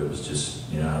 It was just,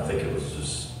 you know, I think it was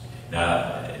just,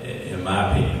 now, in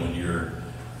my opinion, when you're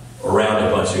around a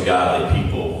bunch of godly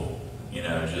people, you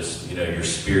know, just, you know, your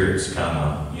spirit's kind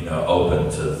of, you know,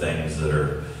 open to things that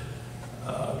are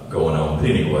going on. But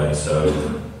anyway,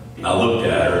 so I looked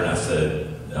at her and I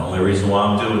said, the only reason why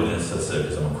I'm doing this, I said,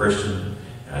 because I'm a Christian,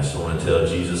 and I just want to tell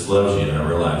Jesus loves you, and I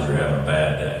realize you're having a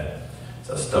bad day.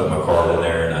 So I stuck my card in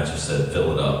there and I just said,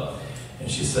 fill it up.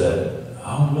 And she said,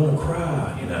 I'm going to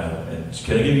cry, you know, and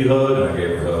can I give you a hug? And I gave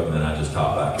her a hug, and then I just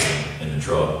hopped back in the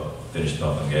truck, finished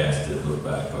pumping gas, didn't look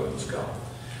back, but it was gone.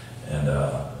 And,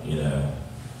 you know,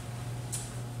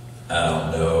 I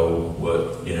don't know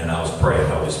what, you know, and I was praying,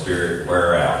 Holy Spirit, wear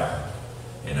her out.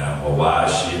 You know, well, why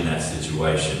is she in that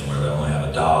situation where they only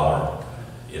have $1?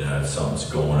 You know, something's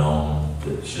going on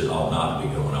that ought not to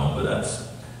be going on, but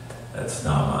that's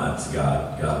not mine. It's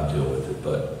God will deal with it.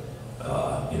 But,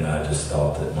 you know, I just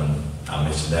thought that when I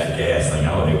mentioned that gas thing,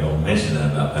 I wasn't even going to mention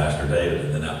that about Pastor David,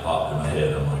 and then that popped in my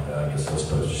head. I'm like, I guess I was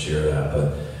supposed to share that.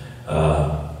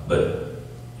 But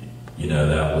you know,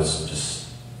 that was just,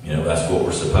 you know, that's what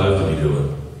we're supposed to be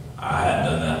doing. I hadn't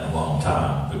done that in a long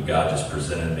time, but God just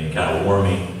presented me, kind of warned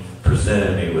me,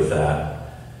 presented me with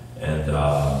that. And,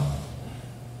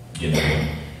 you know,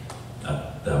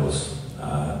 that was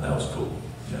cool,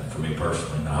 you know, for me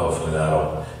personally. Now, hopefully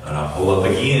that'll, when I pull up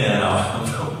again,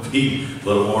 I'm going to be a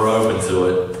little more open to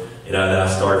it. You know, then I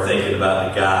start thinking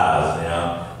about the guys, you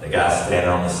know, the guys standing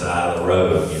on the side of the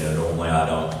road. You know, normally I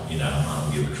don't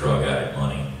give a drug addict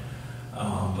money.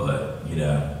 But, you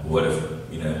know, what if,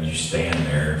 you know, you stand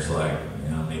there, it's like, you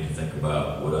know, I need to think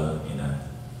about what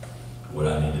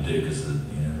I need to do, because,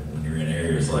 you know, when you're in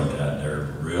areas like that, they're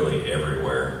really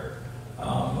everywhere.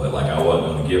 But like, I wasn't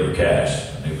going to give her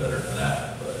cash. I knew better than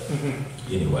that. But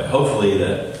anyway, hopefully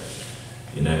that,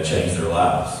 you know, changed their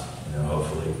lives. You know,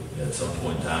 hopefully at some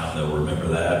point in time they'll remember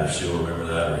that, or she'll remember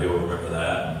that, or he'll remember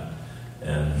that,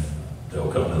 and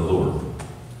they'll come to the Lord.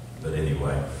 But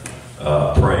anyway,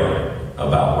 pray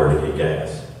about where to get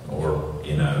gas, or,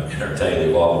 you know, in our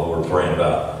daily walk, we're praying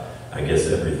about, I guess,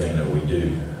 everything that we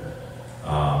do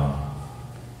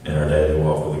in our daily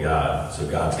walk with God. So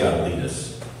God's got to lead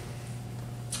us.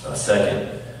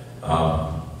 Second,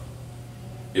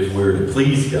 if we're to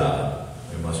please God,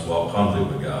 we must walk humbly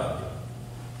with God.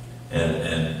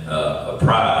 And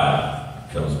pride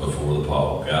comes before the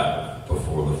fall. God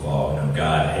before the fall. You know,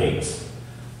 God hates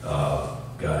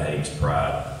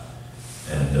pride.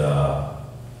 And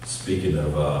speaking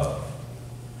of,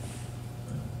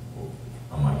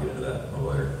 I might get into that a little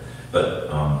later. But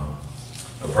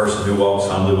a person who walks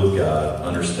humbly with God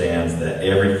understands that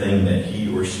everything that he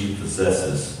or she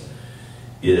possesses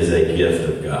is a gift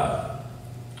of God.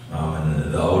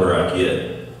 And the older I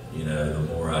get, you know, the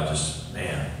more I just,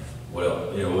 man, what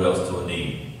else do I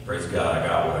need? Praise God, I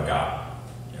got what I got.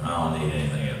 You know, I don't need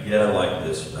anything else. Yeah, I like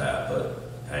this or that, but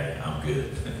hey, I'm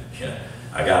good. Yeah,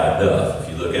 I got enough. If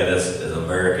you look at us as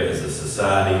America, as a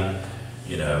society,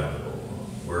 you know,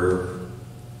 we're,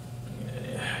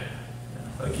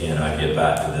 again, I get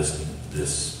back to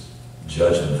this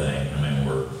judging thing. I mean,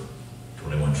 we're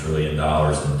 $21 trillion in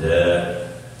debt.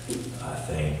 I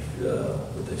think,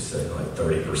 what they say, like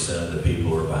 30% of the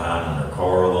people are behind on their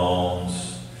car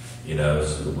loans. You know,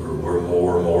 so we're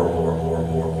more,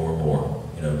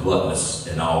 you know, gluttonous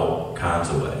in all kinds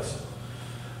of ways.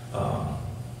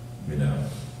 You know,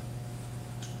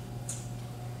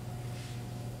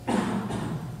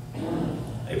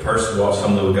 a person who walks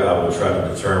humbly with God will try to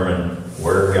determine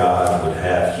where God would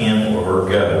have him or her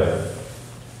go,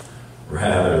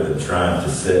 rather than trying to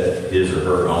set his or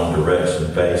her own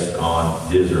direction based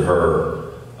on his or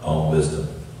her own wisdom.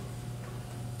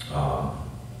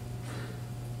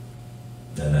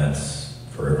 And that's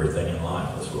for everything in life.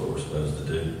 That's what we're supposed to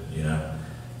do. You know,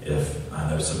 if I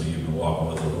know some of you have been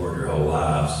walking with the Lord your whole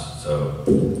lives, so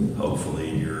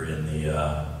hopefully you're in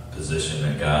the position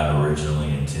that God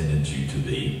originally intended you to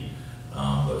be.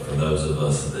 But for those of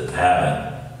us that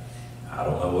haven't, I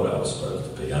don't know what I was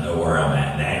supposed to be. I know where I'm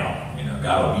at now. You know,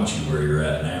 God will meet you where you're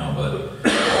at now. But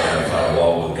if I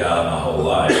walk with God my whole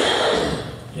life,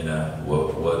 you know,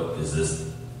 what is this?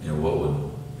 You know, what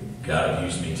would God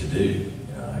use me to do? You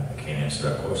know, I can't answer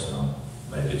that question.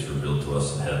 Maybe it's revealed to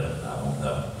us in heaven. I don't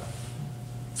know.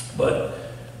 But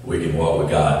we can walk with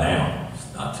God now.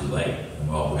 It's not too late. We can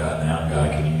walk with God now, and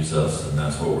God can use us, and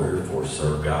that's what we're here for: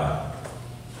 serve God.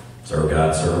 Serve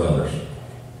God, serve others.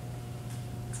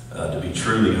 To be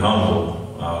truly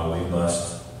humble, we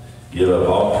must give up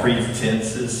all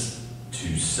pretenses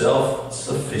to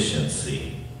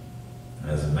self-sufficiency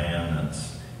as a man,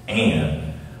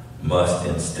 and must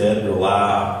instead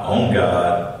rely on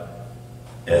God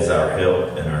as our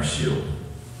help and our shield.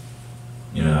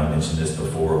 You know, I mentioned this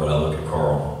before, but I look at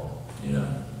Carl. You know,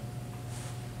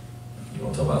 you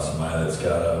want to talk about somebody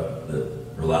that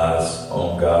relies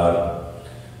on God,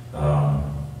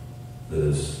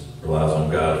 relies on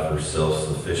God for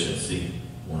self-sufficiency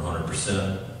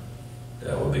 100%.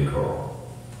 That would be Carl.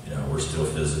 You know, we're still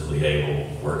physically able.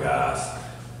 We're guys.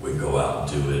 We can go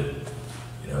out and do it.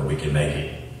 You know, we can make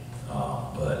it.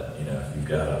 But, you know, if you've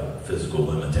got a physical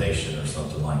limitation or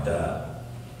something like that,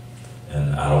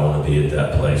 and I don't want to be at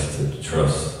that place to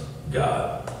trust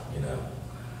God, you know,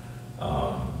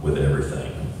 with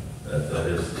everything. That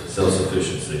is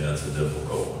self-sufficiency. That's a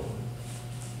difficult one.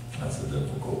 That's a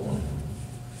difficult one.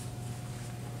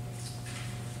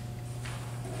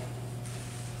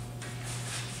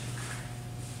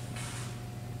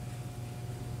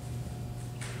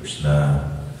 Verse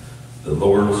 9. The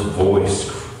Lord's voice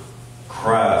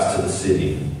cries to the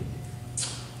city,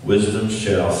 wisdom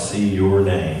shall see your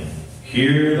name.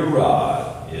 Hear the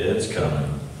rod, it's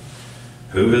coming.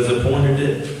 Who has appointed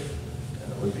it?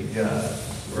 That would be God.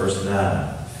 Verse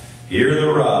 9. Hear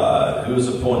the rod, who has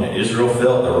appointed? Israel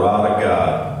felt the rod of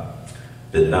God,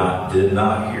 did not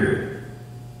hear it.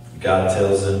 God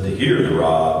tells them to hear the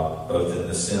rod, both in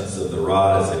the sense of the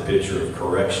rod as a picture of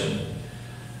corrective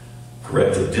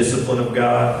discipline of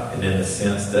God, and in the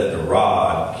sense that the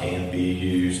rod can be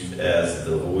used as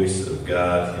the voice of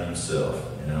God himself.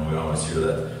 You know, we always hear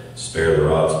that, spare the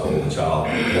rod, spoil the child.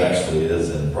 It actually is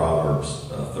in Proverbs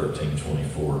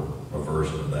 13:24, a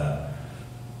version of that.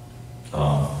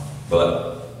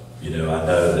 But, you know, I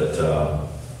know that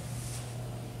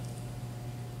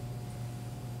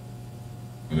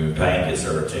when pain gets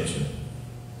our attention,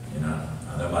 you know,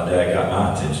 I know my dad got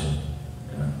my attention.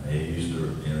 You know, he used to,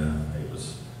 you know,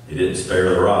 he didn't spare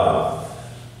the rod,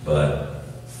 but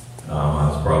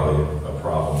that's probably a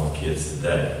problem with kids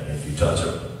today. If you touch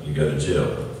them, you go to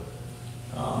jail.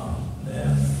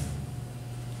 And,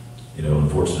 you know,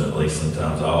 unfortunately,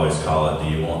 sometimes I always call it, do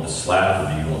you want the slap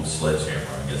or do you want the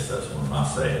sledgehammer? I guess that's one of my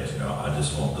sayings. You know, I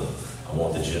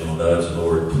want the gentle nudge.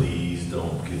 Lord, please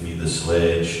don't give me the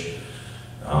sledge.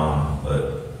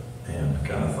 But, man, I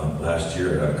kind of thought last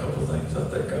year I got a couple of things I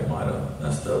think I might have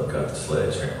messed up, got the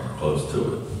sledgehammer close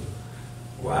to it.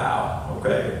 Wow,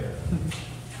 okay.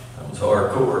 That was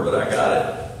hardcore, but I got it.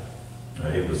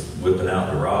 He was whipping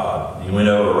out the rod. He went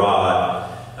over a rod,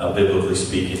 biblically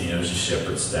speaking, you know, it was a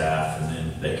shepherd's staff, and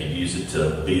then they could use it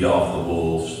to beat off the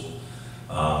wolves.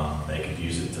 They could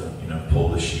use it to, you know, pull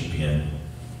the sheep in.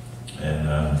 And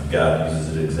God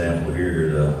uses an example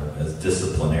here as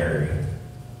disciplinary.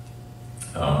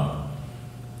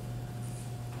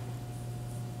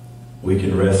 We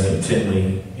can rest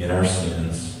contently in our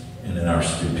sins and in our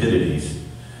stupidities.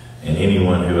 And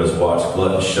anyone who has watched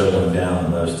gluttons shoveling down the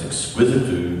most exquisite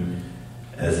food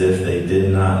as if they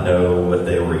did not know what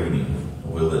they were eating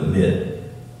will admit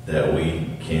that we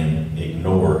can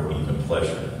ignore even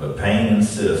pleasure. But pain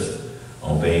insists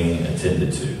on being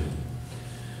attended to.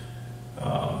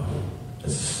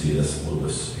 This is C.S.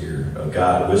 Lewis here.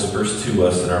 God whispers to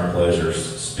us in our pleasures,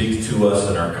 speaks to us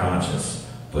in our conscience,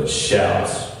 but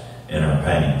shouts in our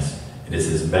pains. It is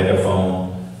his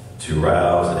megaphone to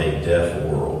rouse a deaf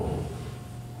world.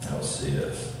 That was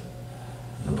C.S.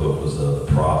 The book was The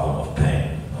Problem of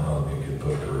Pain. That would be a good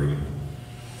book to read.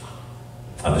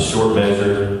 The short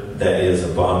measure, that is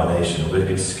abomination,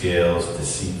 wicked scales,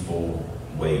 deceitful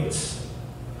weights.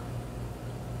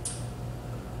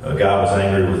 God was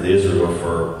angry with Israel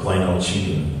for plain old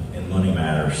cheating in money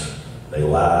matters. They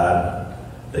lied,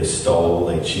 they stole,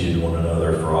 they cheated one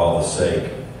another for all the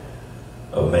sake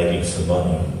of making some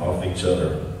money off each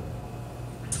other.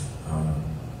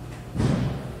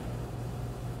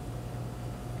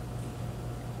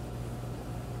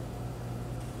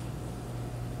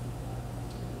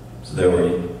 So they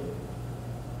were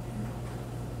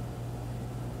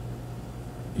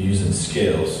using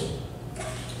scales,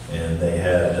 and they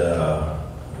had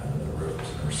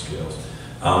scales,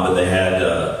 but they had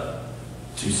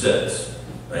two sets.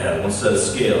 They had one set of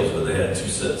scales, but they had two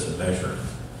sets of measuring.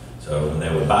 So when they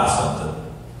would buy something,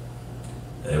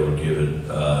 they would give it.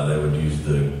 They would use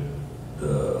the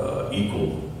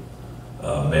equal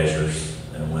measures,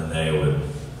 and when they would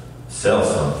sell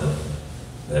something,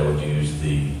 they would use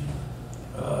the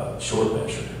short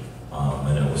measure.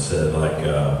 And it was said, like,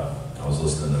 I was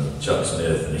listening to Chuck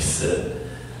Smith, and he said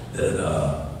that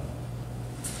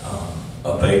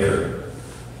a baker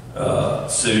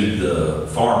sued the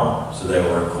farmer, so they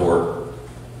were in court,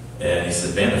 and he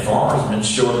said, man, the farmer's been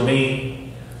shorting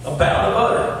me a pound of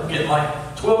butter. I'm getting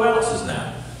like 12 ounces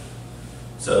now.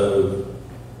 So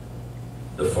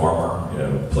the farmer,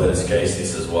 pled his case. He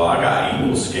says, well, I got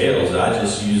equal scales. I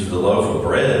just used the loaf of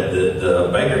bread that the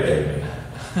baker gave me.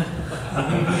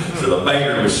 So the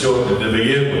baker was shorted to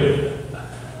begin with.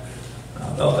 I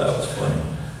thought that was funny.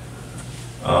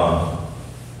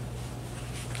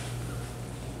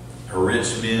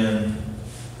 Rich men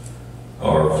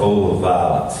are full of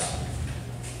violence.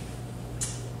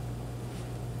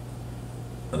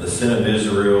 The sin of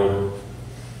Israel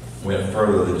went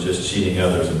further than just cheating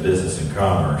others in business and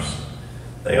commerce.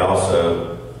 They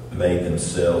also made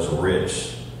themselves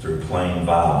rich through plain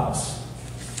violence.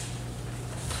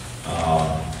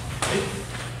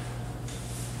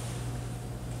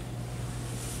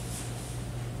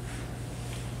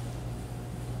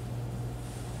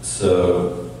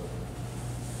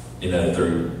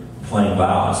 Through plain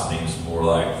violence means more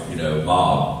like,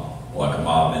 mob, like a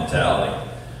mob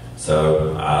mentality.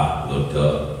 So I looked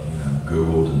up,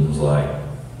 Googled, and was like,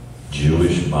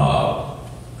 Jewish mob.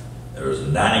 There was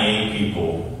 98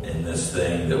 people in this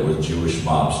thing that were Jewish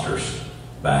mobsters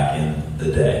back in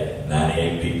the day.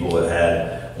 98 people. It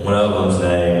had, one of them's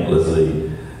name was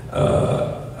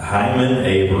Hyman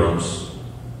Abrams,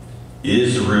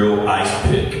 Israel Ice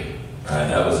Pick. Right,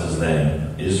 that was his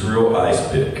name, Israel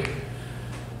Ice Pick.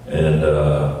 And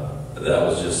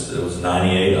it was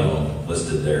 98 of them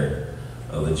listed there,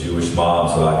 of the Jewish mob,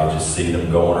 so I could just see them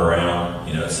going around.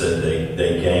 It said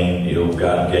they gained,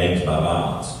 ill-gotten gains by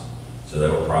violence. So they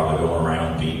were probably going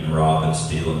around beating, robbing,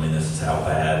 stealing. I mean, this is how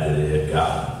bad that it had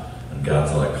gotten. And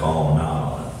God's like calling them out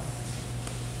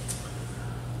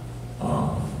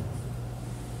on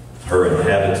it. Her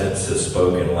inhabitants have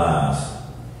spoken lies.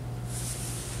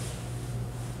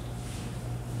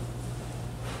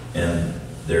 And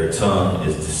their tongue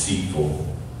is deceitful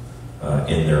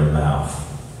in their mouth.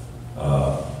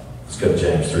 Let's go to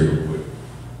James 3 real quick.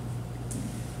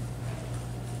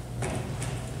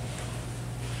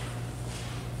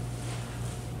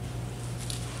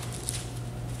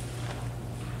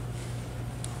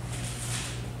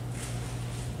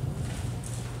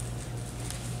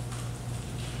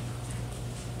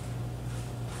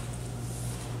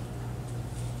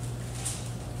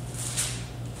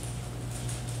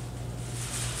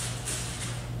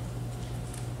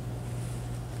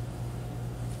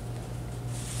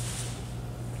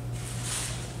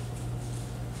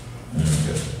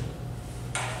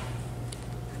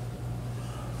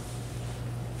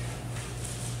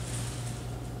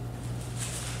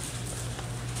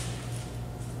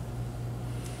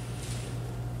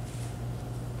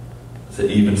 So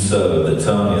even so, the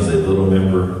tongue is a little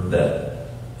member that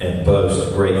and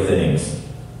boasts great things.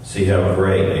 See how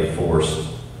great a force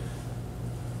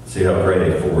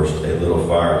a little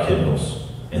fire kindles.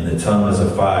 And the tongue is a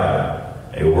fire,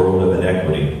 a world of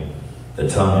iniquity. The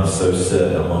tongue is so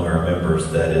set among our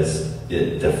members that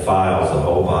it defiles the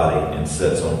whole body and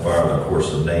sets on fire the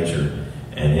course of nature,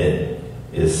 and it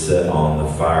is set on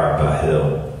the fire by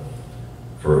hell.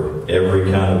 For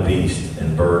every kind of beast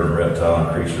and bird and reptile and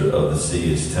creature of the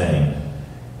sea is tamed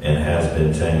and has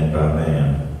been tamed by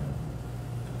man.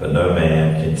 But no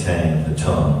man can tame the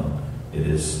tongue. It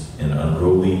is an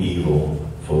unruly evil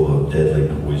full of deadly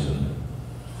poison.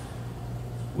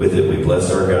 With it we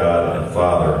bless our God and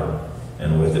Father,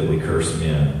 and with it we curse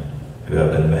men who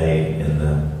have been made in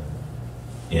the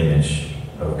image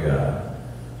of God.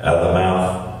 Out of the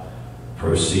mouth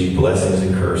proceed blessings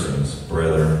and cursings.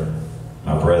 Brethren,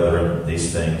 my brethren,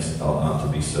 these things ought not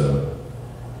to be so.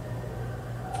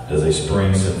 Does a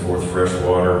spring send forth fresh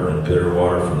water and bitter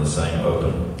water from the same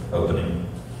opening?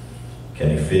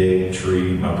 Can a fig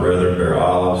tree, my brethren, bear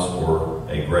olives, or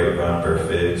a grapevine bear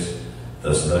figs?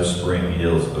 Thus no spring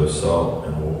yields both salt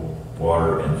and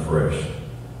water and fresh.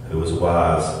 Who is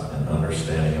wise and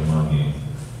understanding among you?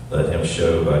 Let him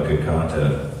show by good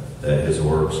conduct that his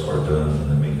works are done in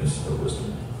the meekness of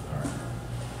wisdom. All right.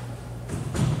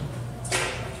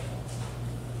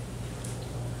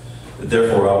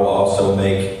 Therefore I will also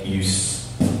make you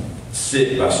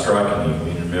sit by striking you.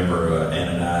 We remember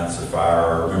Ananias and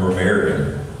Sapphira. Remember Mary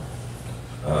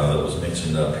that was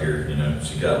mentioned up here. You know,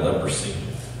 she got leprosy.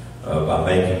 By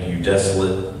making you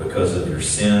desolate because of your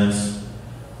sins,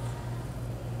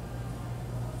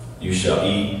 you shall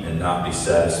eat and not be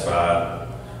satisfied.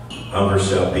 Hunger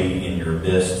shall be in your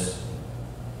midst.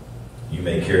 You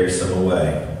may carry some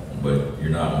away, but you're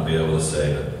not going to be able to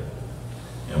save it.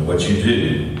 And what you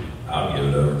do, I'll give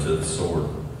it over to the sword.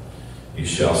 You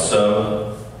shall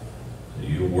sow.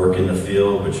 You work in the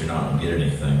field, but you're not going to get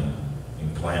anything. You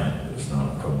can plant it, but it's not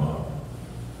going to come up.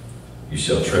 You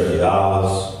shall tread the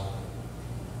olives,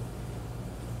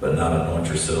 but not anoint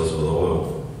yourselves with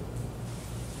oil,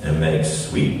 and make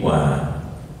sweet wine,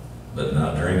 but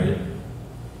not drink it.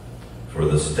 For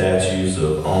the statues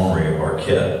of Omri are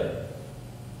kept,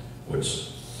 which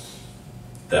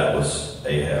that was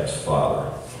Ahab's father.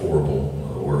 Horrible, one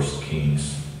of the worst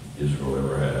kings Israel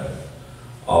ever had.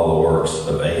 All the works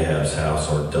of Ahab's house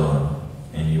are done,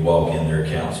 and you walk in their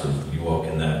counsel. You walk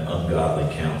in that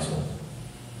ungodly counsel,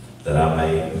 that I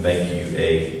may make you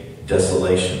a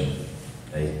desolation,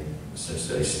 a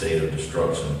state of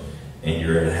destruction, and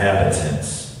your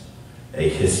inhabitants a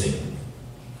hissing.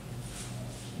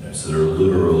 You know, so they're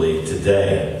literally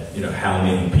today, you know, how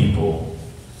many people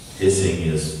hissing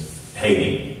is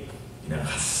hating.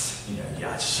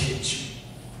 Yeah, shit you.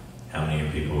 How many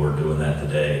people are doing that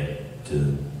today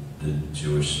to the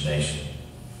Jewish nation?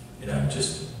 You know,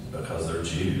 just because they're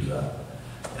Jews.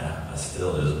 I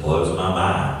still, it just blows my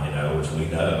mind, you know, which we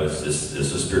know it's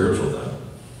a spiritual thing.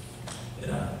 You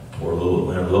know, poor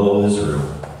little Israel.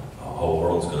 The whole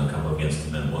world's going to come against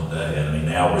them in one day. And I mean,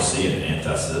 now we're seeing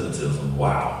anti-Semitism.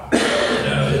 Wow. You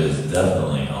know, it is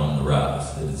definitely on the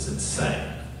rise. It is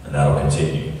insane. And that'll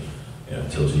continue, you know,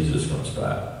 until Jesus comes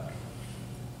back.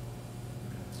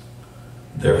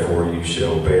 Therefore you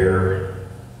shall bear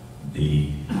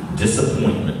the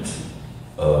disappointment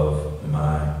of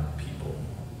my people.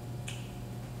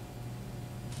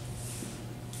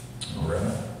 All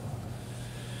right.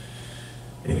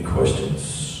 Any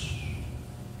questions?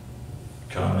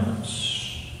 Comments?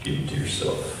 Keep it to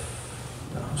yourself.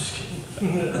 No, I'm just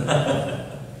kidding.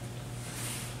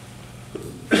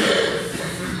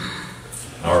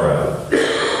 All right.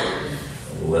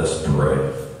 Let's pray.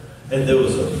 And there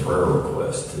was a prayer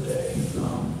request today.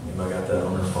 Anybody got that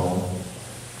on their phone?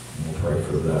 We'll pray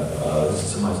for that.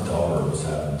 Somebody's daughter was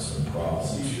having some problems.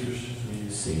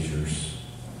 Seizures.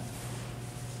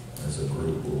 As a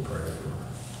group, we'll pray for her.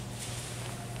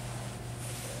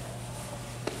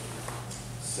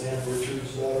 Sam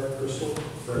Richards' daughter, Crystal.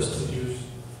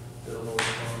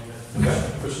 Okay.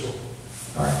 Crystal.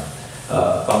 All right.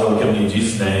 Father, we come to you in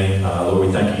Jesus' name. Lord,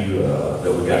 we thank you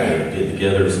that we got to get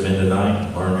together as men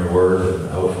tonight, learn your word, and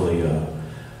hopefully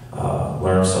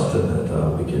learn something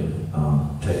that we can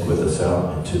take with us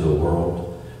out into the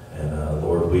world. And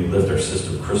Lord, we lift our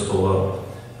sister Crystal up.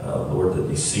 Lord, that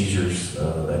these seizures,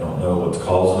 they don't know what's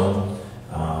causing them.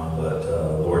 But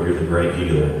Lord, you're the great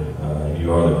healer.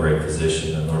 You are the great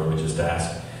physician. And Lord, we just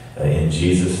ask in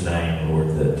Jesus' name,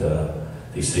 Lord, that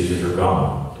these seizures are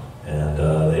gone. And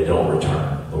they don't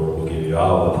return. Lord, we'll give you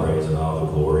all the praise and all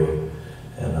the glory.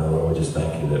 And Lord, we just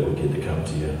thank you that we get to come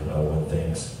to you when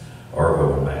things are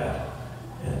going bad.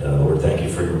 And Lord, thank you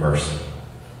for your mercy.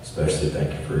 Especially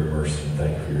thank you for your mercy and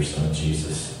thank you for your son,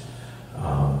 Jesus.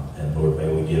 And Lord, may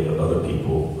we give other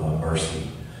people mercy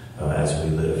as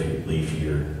we leave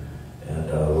here. And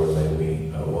Lord, may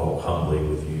we walk humbly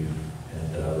with you.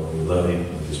 And Lord, we love you.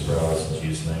 We just pray in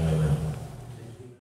Jesus' name, amen.